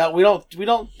 Yeah. Dell, we don't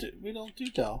do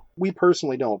Dell. We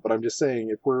personally don't, but I'm just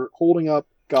saying, if we're holding up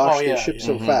gosh, they ship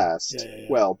so fast.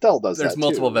 Well, Dell does that There's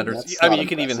multiple too. vendors. I mean, you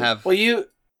can even have third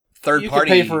party. Can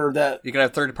pay for that. You can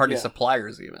have third party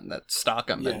suppliers even that stock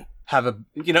them and have a.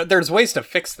 There's ways to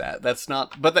fix that. That's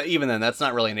not. But even then, that's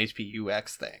not really an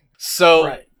HPUX thing.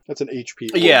 So that's an HP.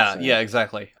 Yeah,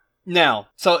 exactly. Now,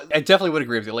 so I definitely would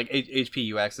agree with you. Like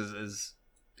HPUX is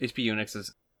HP Unix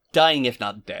is dying, if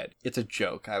not dead. It's a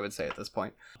joke, I would say at this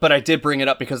point. But I did bring it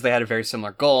up because they had a very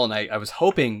similar goal, and I was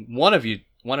hoping one of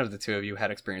the two of you had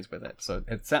experience with it. So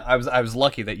I was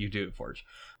lucky that you do, Forge.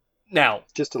 Now,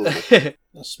 just a little, a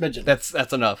smidgen.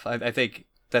 That's enough. I think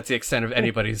that's the extent of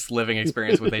anybody's living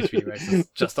experience with HPUX. Is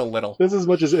just a little. That's as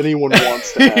much as anyone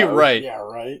wants to have. Right. Yeah.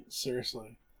 Right.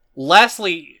 Seriously.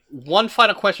 Lastly, one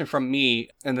final question from me,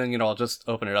 and then, I'll just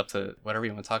open it up to whatever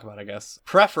you want to talk about, I guess.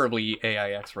 Preferably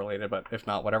AIX related, but if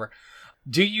not, whatever.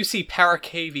 Do you see Power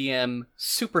KVM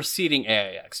superseding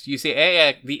AIX? Do you see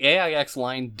the AIX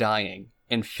line dying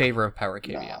in favor of Power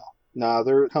KVM? No,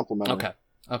 they're complementary.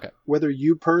 Okay. Whether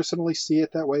you personally see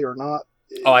it that way or not.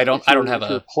 Oh, I don't have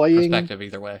a perspective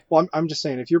either way. Well, I'm just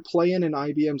saying, if you're playing in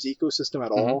IBM's ecosystem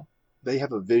at all, they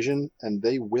have a vision, and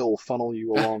they will funnel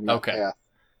you along that path.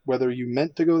 Whether you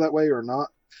meant to go that way or not.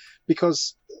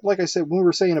 Because, like I said, when we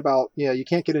were saying about, you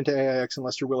can't get into AIX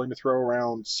unless you're willing to throw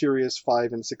around serious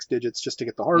 5 and 6 digits just to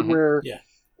get the hardware.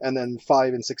 And then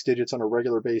 5 and 6 digits on a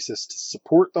regular basis to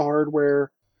support the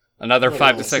hardware. Another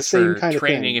 5 to 6 for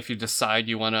training if you decide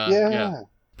you want to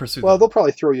pursue Well, they'll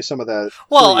probably throw you some of that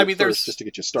there's just to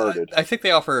get you started. I think they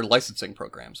offer licensing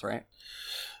programs, right?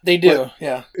 They do,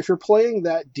 yeah. If you're playing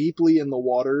that deeply in the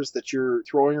waters that you're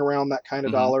throwing around that kind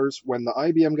of dollars, when the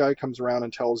IBM guy comes around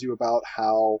and tells you about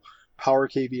how Power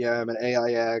KVM and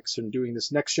AIX and doing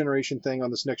this next generation thing on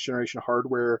this next generation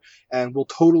hardware, and we'll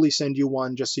totally send you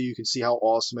one just so you can see how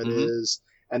awesome it is,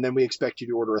 and then we expect you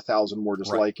to order 1,000 more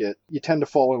just like it, you tend to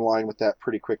fall in line with that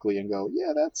pretty quickly and go,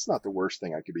 that's not the worst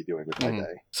thing I could be doing with my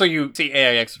day. So you see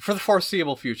AIX for the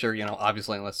foreseeable future,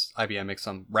 obviously unless IBM makes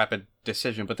some rapid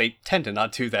decision, but they tend to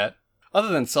not do that. Other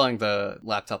than selling the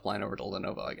laptop line over to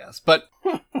Lenovo, I guess. But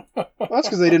that's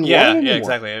because they didn't want it anymore. Yeah,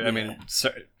 exactly. I mean,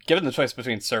 given the choice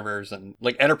between servers and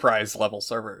like enterprise level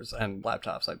servers and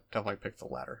laptops, I definitely picked the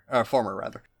latter, or former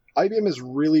rather. IBM is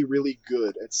really, really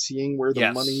good at seeing where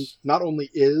the money not only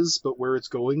is, but where it's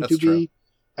going to be,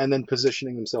 and then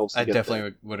positioning themselves to get there. I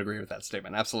definitely would agree with that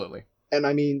statement. Absolutely. And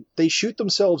I mean, they shoot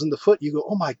themselves in the foot. You go,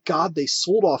 oh my God, they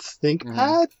sold off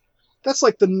ThinkPad? That's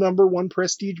like the #1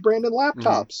 prestige brand in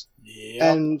laptops.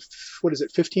 And what is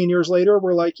it, 15 years later,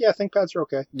 we're like, ThinkPads are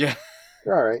okay. Yeah.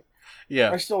 They're all right.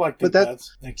 Yeah. I still like ThinkPads.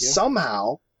 Thank you.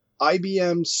 Somehow,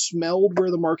 IBM smelled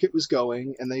where the market was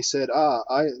going, and they said,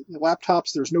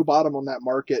 laptops, there's no bottom on that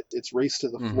market. It's race to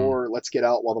the floor. Let's get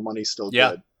out while the money's still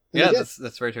good. Yeah,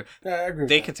 that's very true. Yeah, I agree.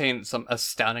 They contain some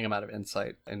astounding amount of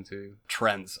insight into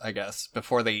trends, I guess,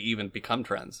 before they even become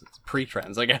trends. It's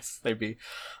pre-trends, I guess they'd be.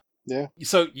 Yeah.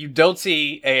 So you don't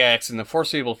see AIX in the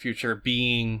foreseeable future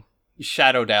being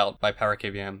shadowed out by Power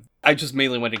KVM. I just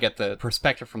mainly want to get the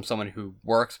perspective from someone who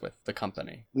works with the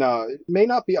company. No, it may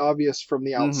not be obvious from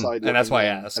the outside. And that's why I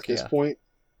asked. At this point,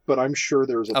 but I'm sure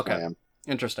there's a plan.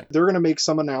 Interesting. They're going to make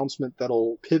some announcement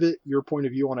that'll pivot your point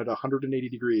of view on it 180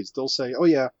 degrees. They'll say,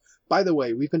 by the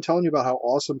way, we've been telling you about how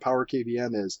awesome Power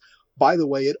KVM is. By the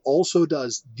way, it also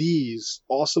does these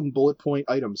awesome bullet point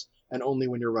items, and only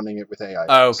when you're running it with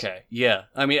AI. Okay, yeah.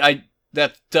 I mean,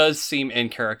 that does seem in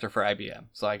character for IBM,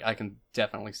 so I can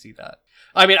definitely see that.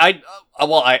 I mean,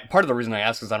 part of the reason I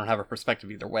asked is I don't have a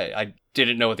perspective either way. I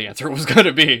didn't know what the answer was going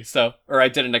to be, or I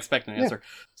didn't expect an answer.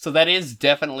 So that is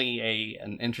definitely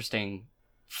an interesting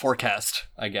forecast,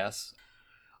 I guess.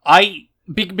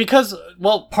 Because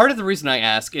part of the reason I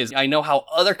ask is I know how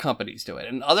other companies do it,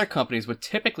 and other companies would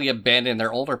typically abandon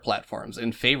their older platforms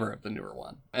in favor of the newer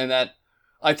one. And that,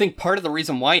 I think part of the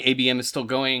reason why ABM is still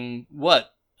going,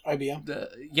 what? IBM?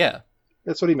 Yeah.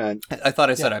 That's what he meant. I thought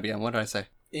I said IBM. What did I say?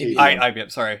 ABM.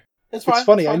 IBM, sorry. It's fine. It's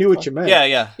funny, I knew what you meant.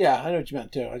 Yeah. Yeah, I know what you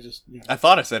meant too. I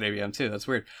thought I said ABM too. That's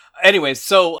weird. Anyways,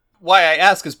 so why I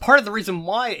ask is part of the reason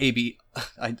why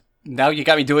now you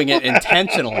got me doing it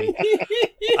intentionally.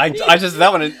 I just,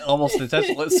 that one almost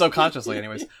intentionally, subconsciously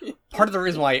anyways. Part of the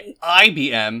reason why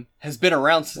IBM has been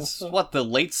around since, the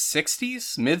late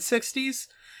 60s? Mid-60s?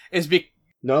 Is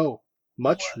No,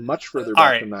 much further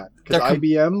back than that. Because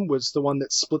IBM was the one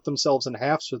that split themselves in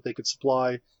half so that they could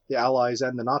supply the Allies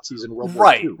and the Nazis in World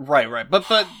War II. Right. But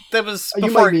that was before...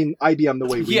 You might mean IBM the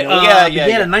way we know it. Yeah.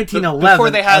 Began in 1911 before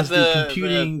they had the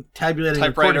computing, tabulating,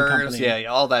 reporting company. Yeah,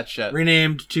 all that shit.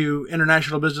 Renamed to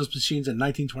International Business Machines in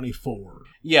 1924.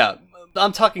 Yeah,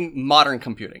 I'm talking modern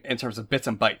computing in terms of bits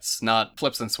and bytes, not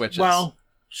flips and switches. Well,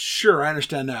 sure, I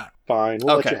understand that. Fine,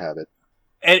 we'll let you have it.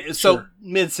 And so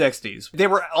mid-60s, they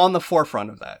were on the forefront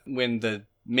of that. When the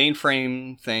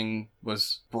mainframe thing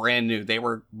was brand new, they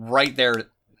were right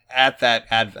there at that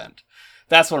advent.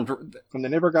 That's what I'm... And they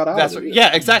never got out of it.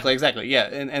 Yeah, exactly. Yeah,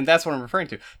 and that's what I'm referring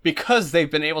to. Because they've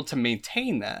been able to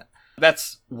maintain that.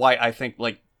 That's why I think,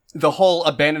 like, the whole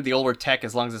abandon the older tech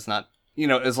as long as it's not,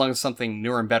 as long as something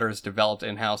newer and better is developed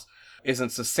in-house isn't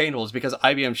sustainable, is because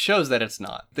IBM shows that it's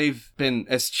not. They've been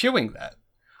eschewing that.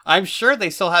 I'm sure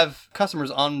they still have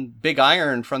customers on Big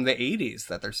Iron from the 80s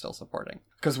that they're still supporting.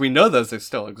 Because we know those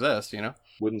still exist,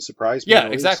 Wouldn't surprise me. Yeah,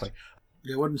 exactly.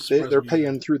 It wouldn't surprise They're me.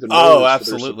 paying through the nose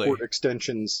absolutely. for their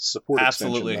support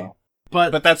absolutely. extension.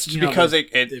 But that's because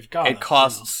it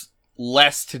costs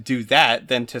less to do that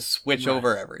than to switch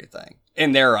over everything.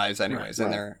 In their eyes, anyways,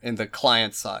 in the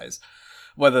client's eyes.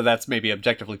 Whether that's maybe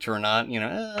objectively true or not,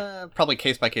 probably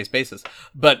case-by-case basis.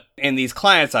 But in these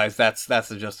clients' eyes, that's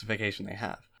the justification they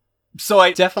have. So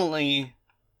I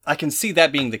can see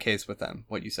that being the case with them,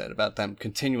 what you said, about them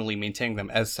continually maintaining them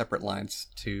as separate lines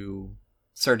to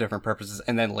serve different purposes,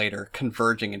 and then later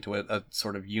converging into a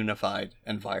sort of unified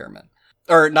environment.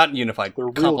 Or not unified, they're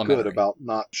real good about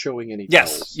not showing any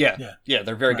tells. Yeah,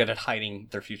 they're very good at hiding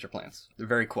their future plans. They're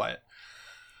very quiet.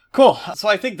 Cool. So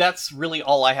I think that's really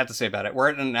all I had to say about it. We're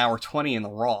at an hour 20 in the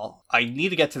raw. I need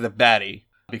to get to the baddie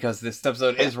because this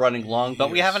episode is running long, but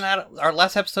we haven't had our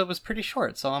last episode was pretty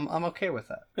short, so I'm okay with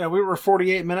that. Yeah, we were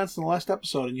 48 minutes in the last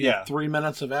episode, and you had 3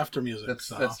 minutes of after music.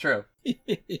 That's true.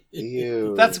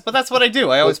 Ew. That's what I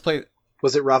do. I always play.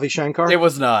 Was it Ravi Shankar? It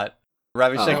was not.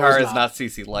 Ravi Shankar is not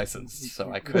CC licensed,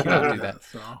 so I could not do that.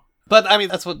 But I mean,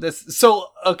 that's what this.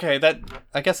 So okay,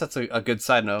 I guess that's a good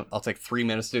side note. I'll take 3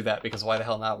 minutes to do that because why the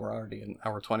hell not? We're already in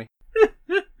hour 20.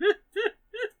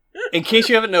 In case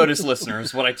you haven't noticed,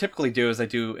 listeners, what I typically do is I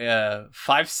do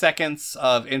 5 seconds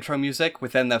of intro music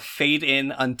with then the fade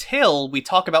in until we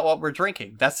talk about what we're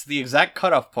drinking. That's the exact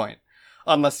cutoff point.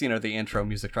 Unless, the intro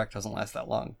music track doesn't last that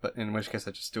long. But in which case,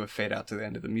 I just do a fade out to the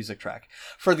end of the music track.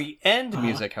 For the end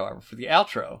music, however, for the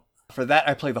outro, for that,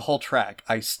 I play the whole track.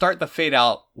 I start the fade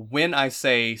out when I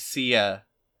say see ya.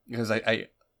 Because I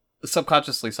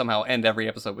subconsciously somehow end every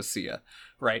episode with see ya.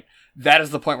 Right? That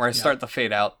is the point where I start the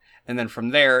fade out. And then from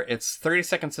there, it's 30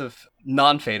 seconds of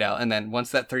non-fade out. And then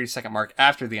once that 30-second mark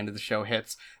after the end of the show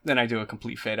hits, then I do a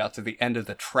complete fade out to the end of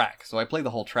the track. So I play the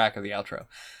whole track of the outro.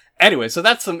 Anyway, so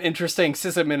that's some interesting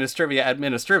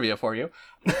sysadministrivia for you.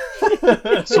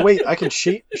 So wait, I can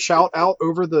shout out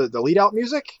over the lead-out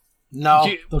music?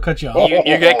 No, they'll cut you off. You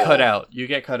get cut out. You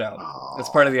get cut out. Oh. It's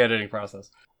part of the editing process.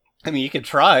 I mean, you could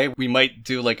try. We might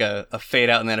do like a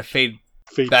fade out and then a fade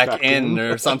back in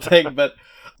or something, but...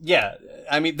 Yeah,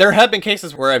 I mean, there have been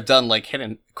cases where I've done, like,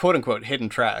 hidden, quote-unquote, hidden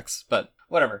tracks, but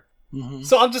whatever. Mm-hmm.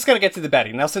 So I'm just going to get to the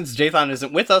baddie. Now, since Jathan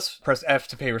isn't with us, press F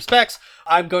to pay respects.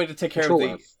 I'm going to take care of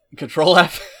the... Control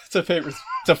F to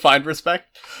find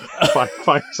respect.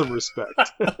 Find some respect.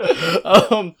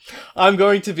 I'm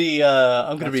going to be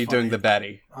doing the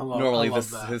baddie. Normally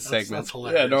this is his segment.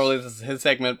 Normally this is his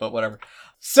segment, but whatever.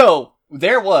 So,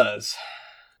 there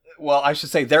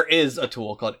is a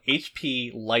tool called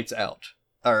HP Lights Out.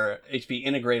 Or HP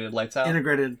Integrated Lights Out.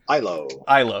 Integrated.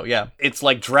 ILO, yeah. It's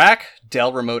like DRAC,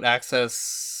 Dell Remote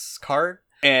Access Card,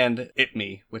 and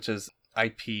ITMI, which is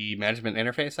IP Management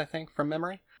Interface, I think, from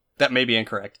memory. That may be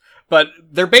incorrect. But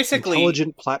they're basically...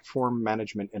 Intelligent Platform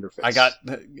Management Interface. I got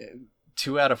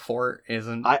 2 out of 4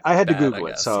 isn't I had to Google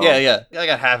it, so... Yeah. I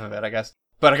got half of it, I guess.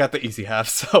 But I got the easy half,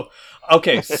 so...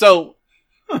 Okay, so...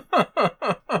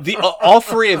 all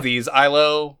 3 of these,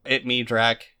 ILO, ITMI,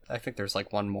 DRAC... I think there's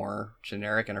like one more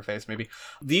generic interface, maybe.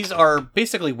 These are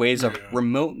basically ways of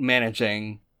remote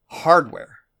managing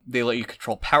hardware. They let you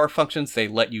control power functions. They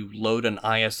let you load an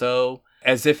ISO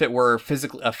as if it were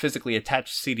a physically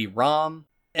attached CD-ROM.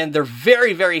 And they're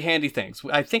very, very handy things.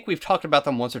 I think we've talked about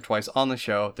them once or twice on the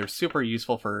show. They're super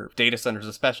useful for data centers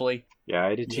especially. Yeah,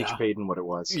 I did teach Peyton what it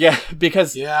was. Yeah,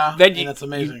 because then that's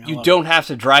amazing. You don't have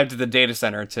to drive to the data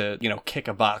center to, kick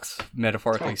a box,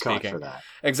 metaphorically speaking. God for that.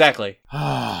 Exactly.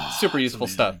 Super useful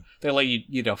stuff. They let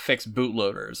you, fix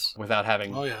bootloaders without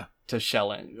having to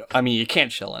shell in. I mean, you can't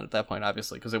shell in at that point,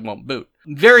 obviously, because it won't boot.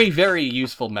 Very, very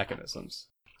useful mechanisms.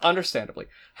 Understandably.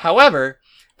 However,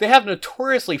 they have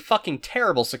notoriously fucking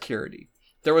terrible security.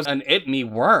 There was an ITMI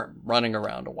worm running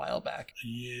around a while back.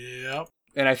 Yep.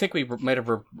 And I think we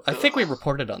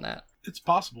reported on that. It's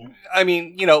possible. I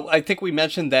mean, I think we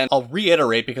mentioned then, I'll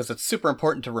reiterate because it's super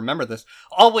important to remember this.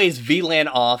 Always VLAN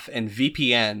off and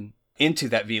VPN into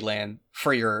that VLAN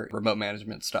for your remote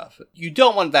management stuff. You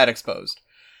don't want that exposed.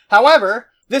 However,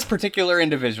 this particular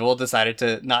individual decided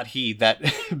to not heed that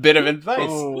bit of advice.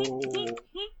 Oh.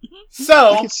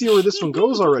 So I can see where this one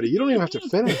goes already. You don't even have to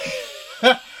finish.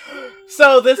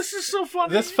 So this is so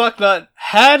funny. This fucknut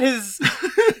had his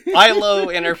ILO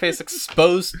interface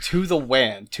exposed to the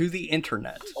WAN, to the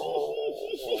internet.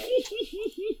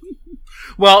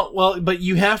 Well, but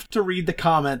you have to read the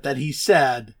comment that he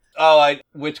said.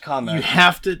 Which comment? You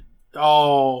have to.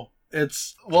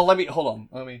 It's. Well, hold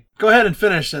on. Go ahead and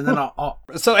finish, and then I'll.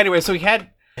 So anyway, he had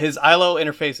his ILO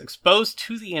interface exposed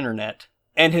to the internet,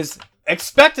 and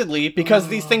expectedly, because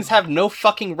these things have no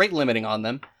fucking rate limiting on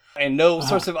them, and no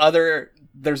sorts of other,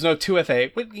 there's no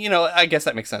 2FA, but, I guess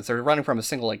that makes sense. They're running from a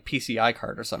single, PCI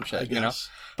card or some shit,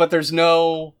 But there's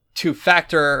no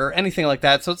two-factor or anything like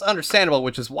that, so it's understandable,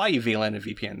 which is why you VLAN and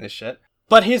VPN this shit.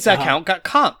 But his account got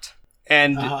comped,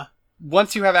 and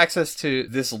once you have access to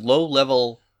this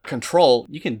low-level control,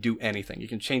 you can do anything. You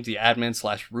can change the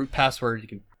admin/root password, you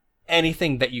can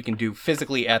anything that you can do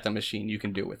physically at the machine, you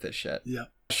can do with this shit. Yeah.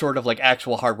 Short of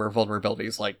actual hardware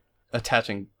vulnerabilities, like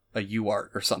attaching a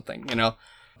UART or something,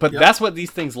 But that's what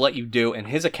these things let you do, and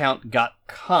his account got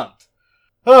comped.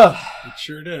 It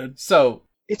sure did. So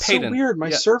it's Peyton, so weird.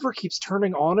 My server keeps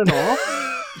turning on and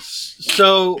off.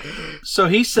 So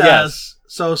he says.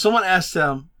 So someone asked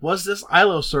him, "Was this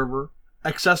ILO server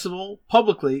accessible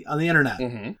publicly on the internet?"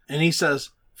 Mm-hmm. And he says,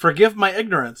 "Forgive my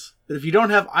ignorance, but if you don't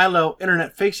have ILO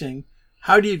internet facing,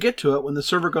 how do you get to it when the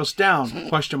server goes down?"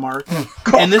 an.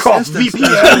 In this instance,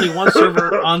 there's only one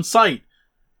server on site.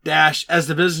 As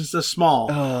the business is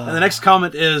small. And the next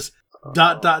comment is ...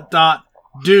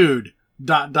 dude ...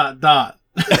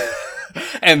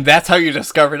 And that's how you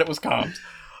discovered it was comped.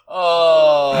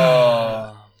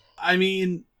 I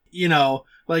mean,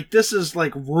 this is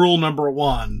rule number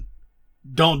 1.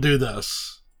 Don't do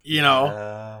this.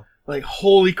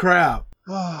 Holy crap.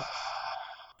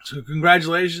 So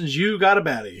congratulations, you got a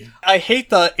baddie. I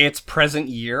hate the it's present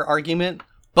year argument,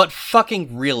 but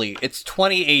fucking really, it's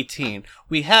 2018.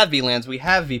 We have VLANs, we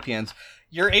have VPNs.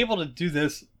 You're able to do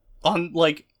this on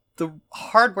the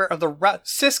hardware of the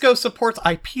Cisco supports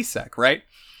IPsec, right?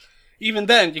 Even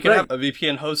then, you can have a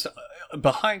VPN host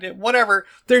behind it, whatever.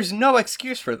 There's no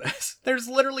excuse for this. There's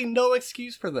literally no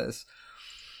excuse for this.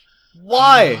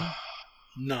 Why?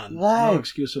 None. Why? No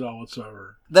excuse at all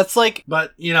whatsoever. That's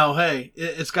But, hey,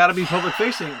 it's got to be public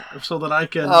facing so that I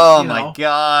can, my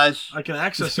gosh. I can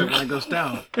access it when it goes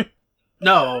down.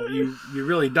 No, you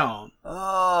really don't.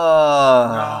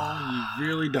 Oh. No, you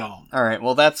really don't. All right,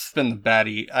 well, that's been the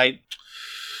baddie. I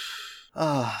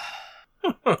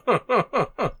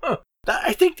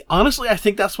think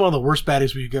that's one of the worst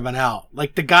baddies we've given out.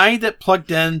 The guy that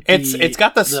plugged in it's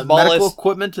got the smallest medical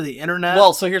equipment to the internet.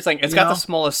 Well, so here's the thing. It's got the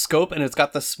smallest scope and it's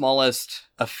got the smallest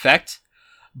effect,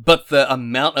 but the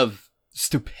amount of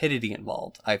stupidity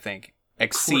involved, I think,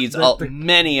 exceeds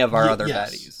many of our other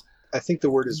baddies. I think the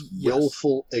word is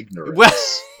willful ignorance. Well,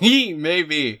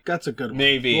 maybe. That's a good one.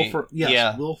 Maybe.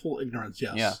 Willful ignorance,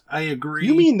 yes. Yeah. I agree.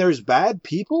 You mean there's bad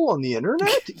people on the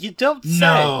internet? You don't say.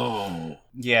 No.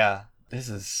 Yeah. This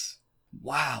is...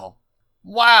 Wow.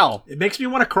 It makes me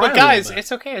want to cry. But guys,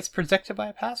 it's okay. It's protected by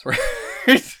a password.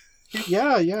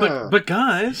 Yeah. But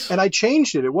guys... And I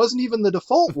changed it. It wasn't even the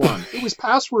default one. It was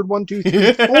password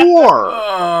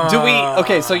 1234. Do we...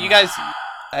 Okay, so you guys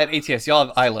at ATS, y'all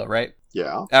have ILO, right?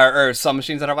 Yeah. Or some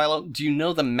machines that have ILO. Do you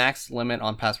know the max limit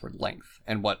on password length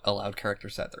and what allowed character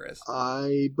set there is?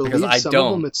 I believe some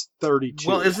of them it's 32.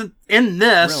 Well, isn't in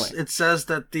this, Really? It says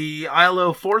that the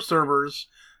ILO 4 servers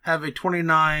have a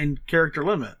 29 character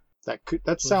limit.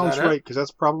 That sounds right, because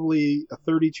that's probably a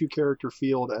 32 character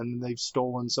field, and they've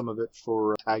stolen some of it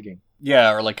for tagging.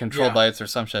 Yeah, or control bytes or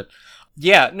some shit.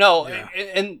 Yeah, no,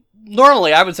 and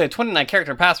normally I would say 29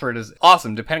 character password is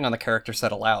awesome, depending on the character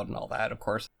set allowed and all that, of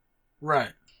course.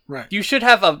 Right. You should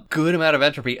have a good amount of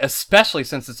entropy, especially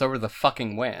since it's over the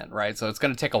fucking WAN, right? So it's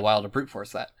going to take a while to brute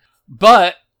force that.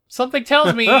 But something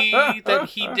tells me that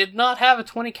he did not have a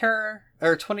 20 character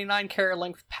or 29 character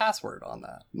length password on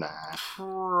that. Nah.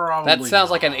 Probably That sounds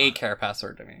like not. an 8 character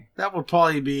password to me. That would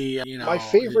probably be, My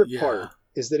favorite part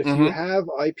is that if you have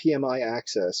IPMI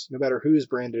access, no matter whose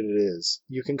branded it is,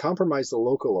 you can compromise the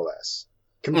local OS.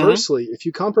 Conversely, if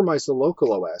you compromise the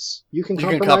local OS, you can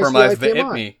compromise the IPMI.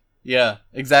 IPMI. Yeah,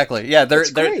 exactly. Yeah, they're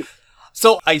great.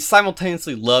 So I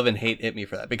simultaneously love and hate IPMI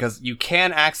for that, because you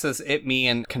can access IPMI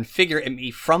and configure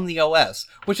IPMI from the OS,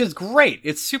 which is great.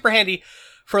 It's super handy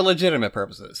for legitimate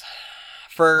purposes.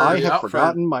 I have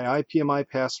forgotten my IPMI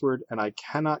password and I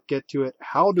cannot get to it.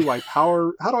 How do I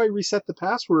reset the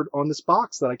password on this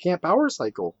box that I can't power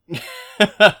cycle?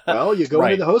 Well, you go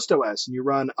into the host OS and you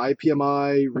run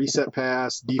IPMI reset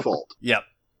pass default. Yep.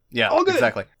 Yeah,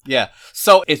 exactly. Yeah.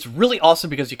 So it's really awesome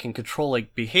because you can control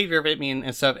like behavior of itme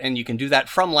and stuff, and you can do that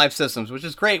from live systems, which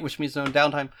is great, which means no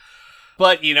downtime.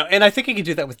 But, and I think you can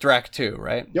do that with Drac too,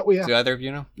 right? Yeah, Do either of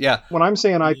you know? Yeah. When I'm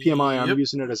saying IPMI, I'm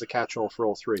using it as a catch-all for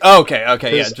all three. Okay, yeah.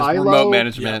 Just remote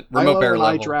management, remote bear and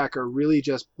level. iDRAC are really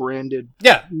just branded,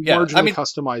 marginally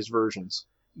customized versions.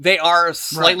 They are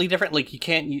slightly different. Like, you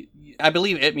can't... I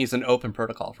believe itme is an open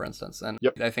protocol, for instance. And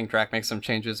I think Drac makes some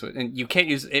changes. And you can't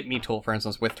use itme tool, for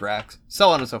instance, with Drac. So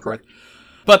on and so forth.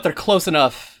 But they're close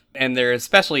enough. And they're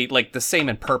especially, like, the same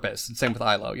in purpose. Same with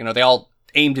ILO. They all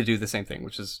aim to do the same thing,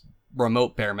 which is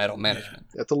remote bare metal management.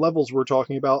 At the levels we're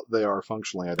talking about, they are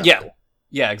functionally identical.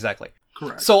 Yeah, exactly.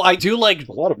 Correct. So I do like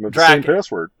a lot of them have the same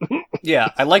password. Yeah,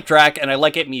 I like Drac, and I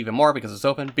like itme even more because it's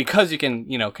open, because you can,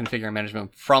 configure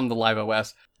management from the live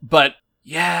OS. But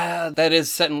yeah, that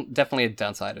is definitely a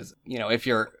downside. Is if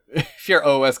your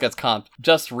OS gets comped,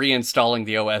 just reinstalling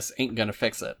the OS ain't gonna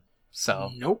fix it.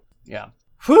 So nope. Yeah.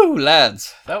 Whew,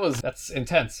 lads, that's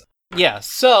intense. Yeah.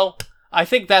 So I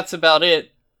think that's about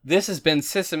it. This has been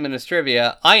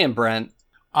Sysadministrivia. I am Brent.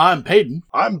 I'm Peyton.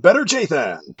 I'm Better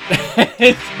Jathan.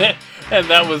 And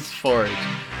that was Forge.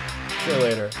 See you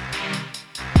later.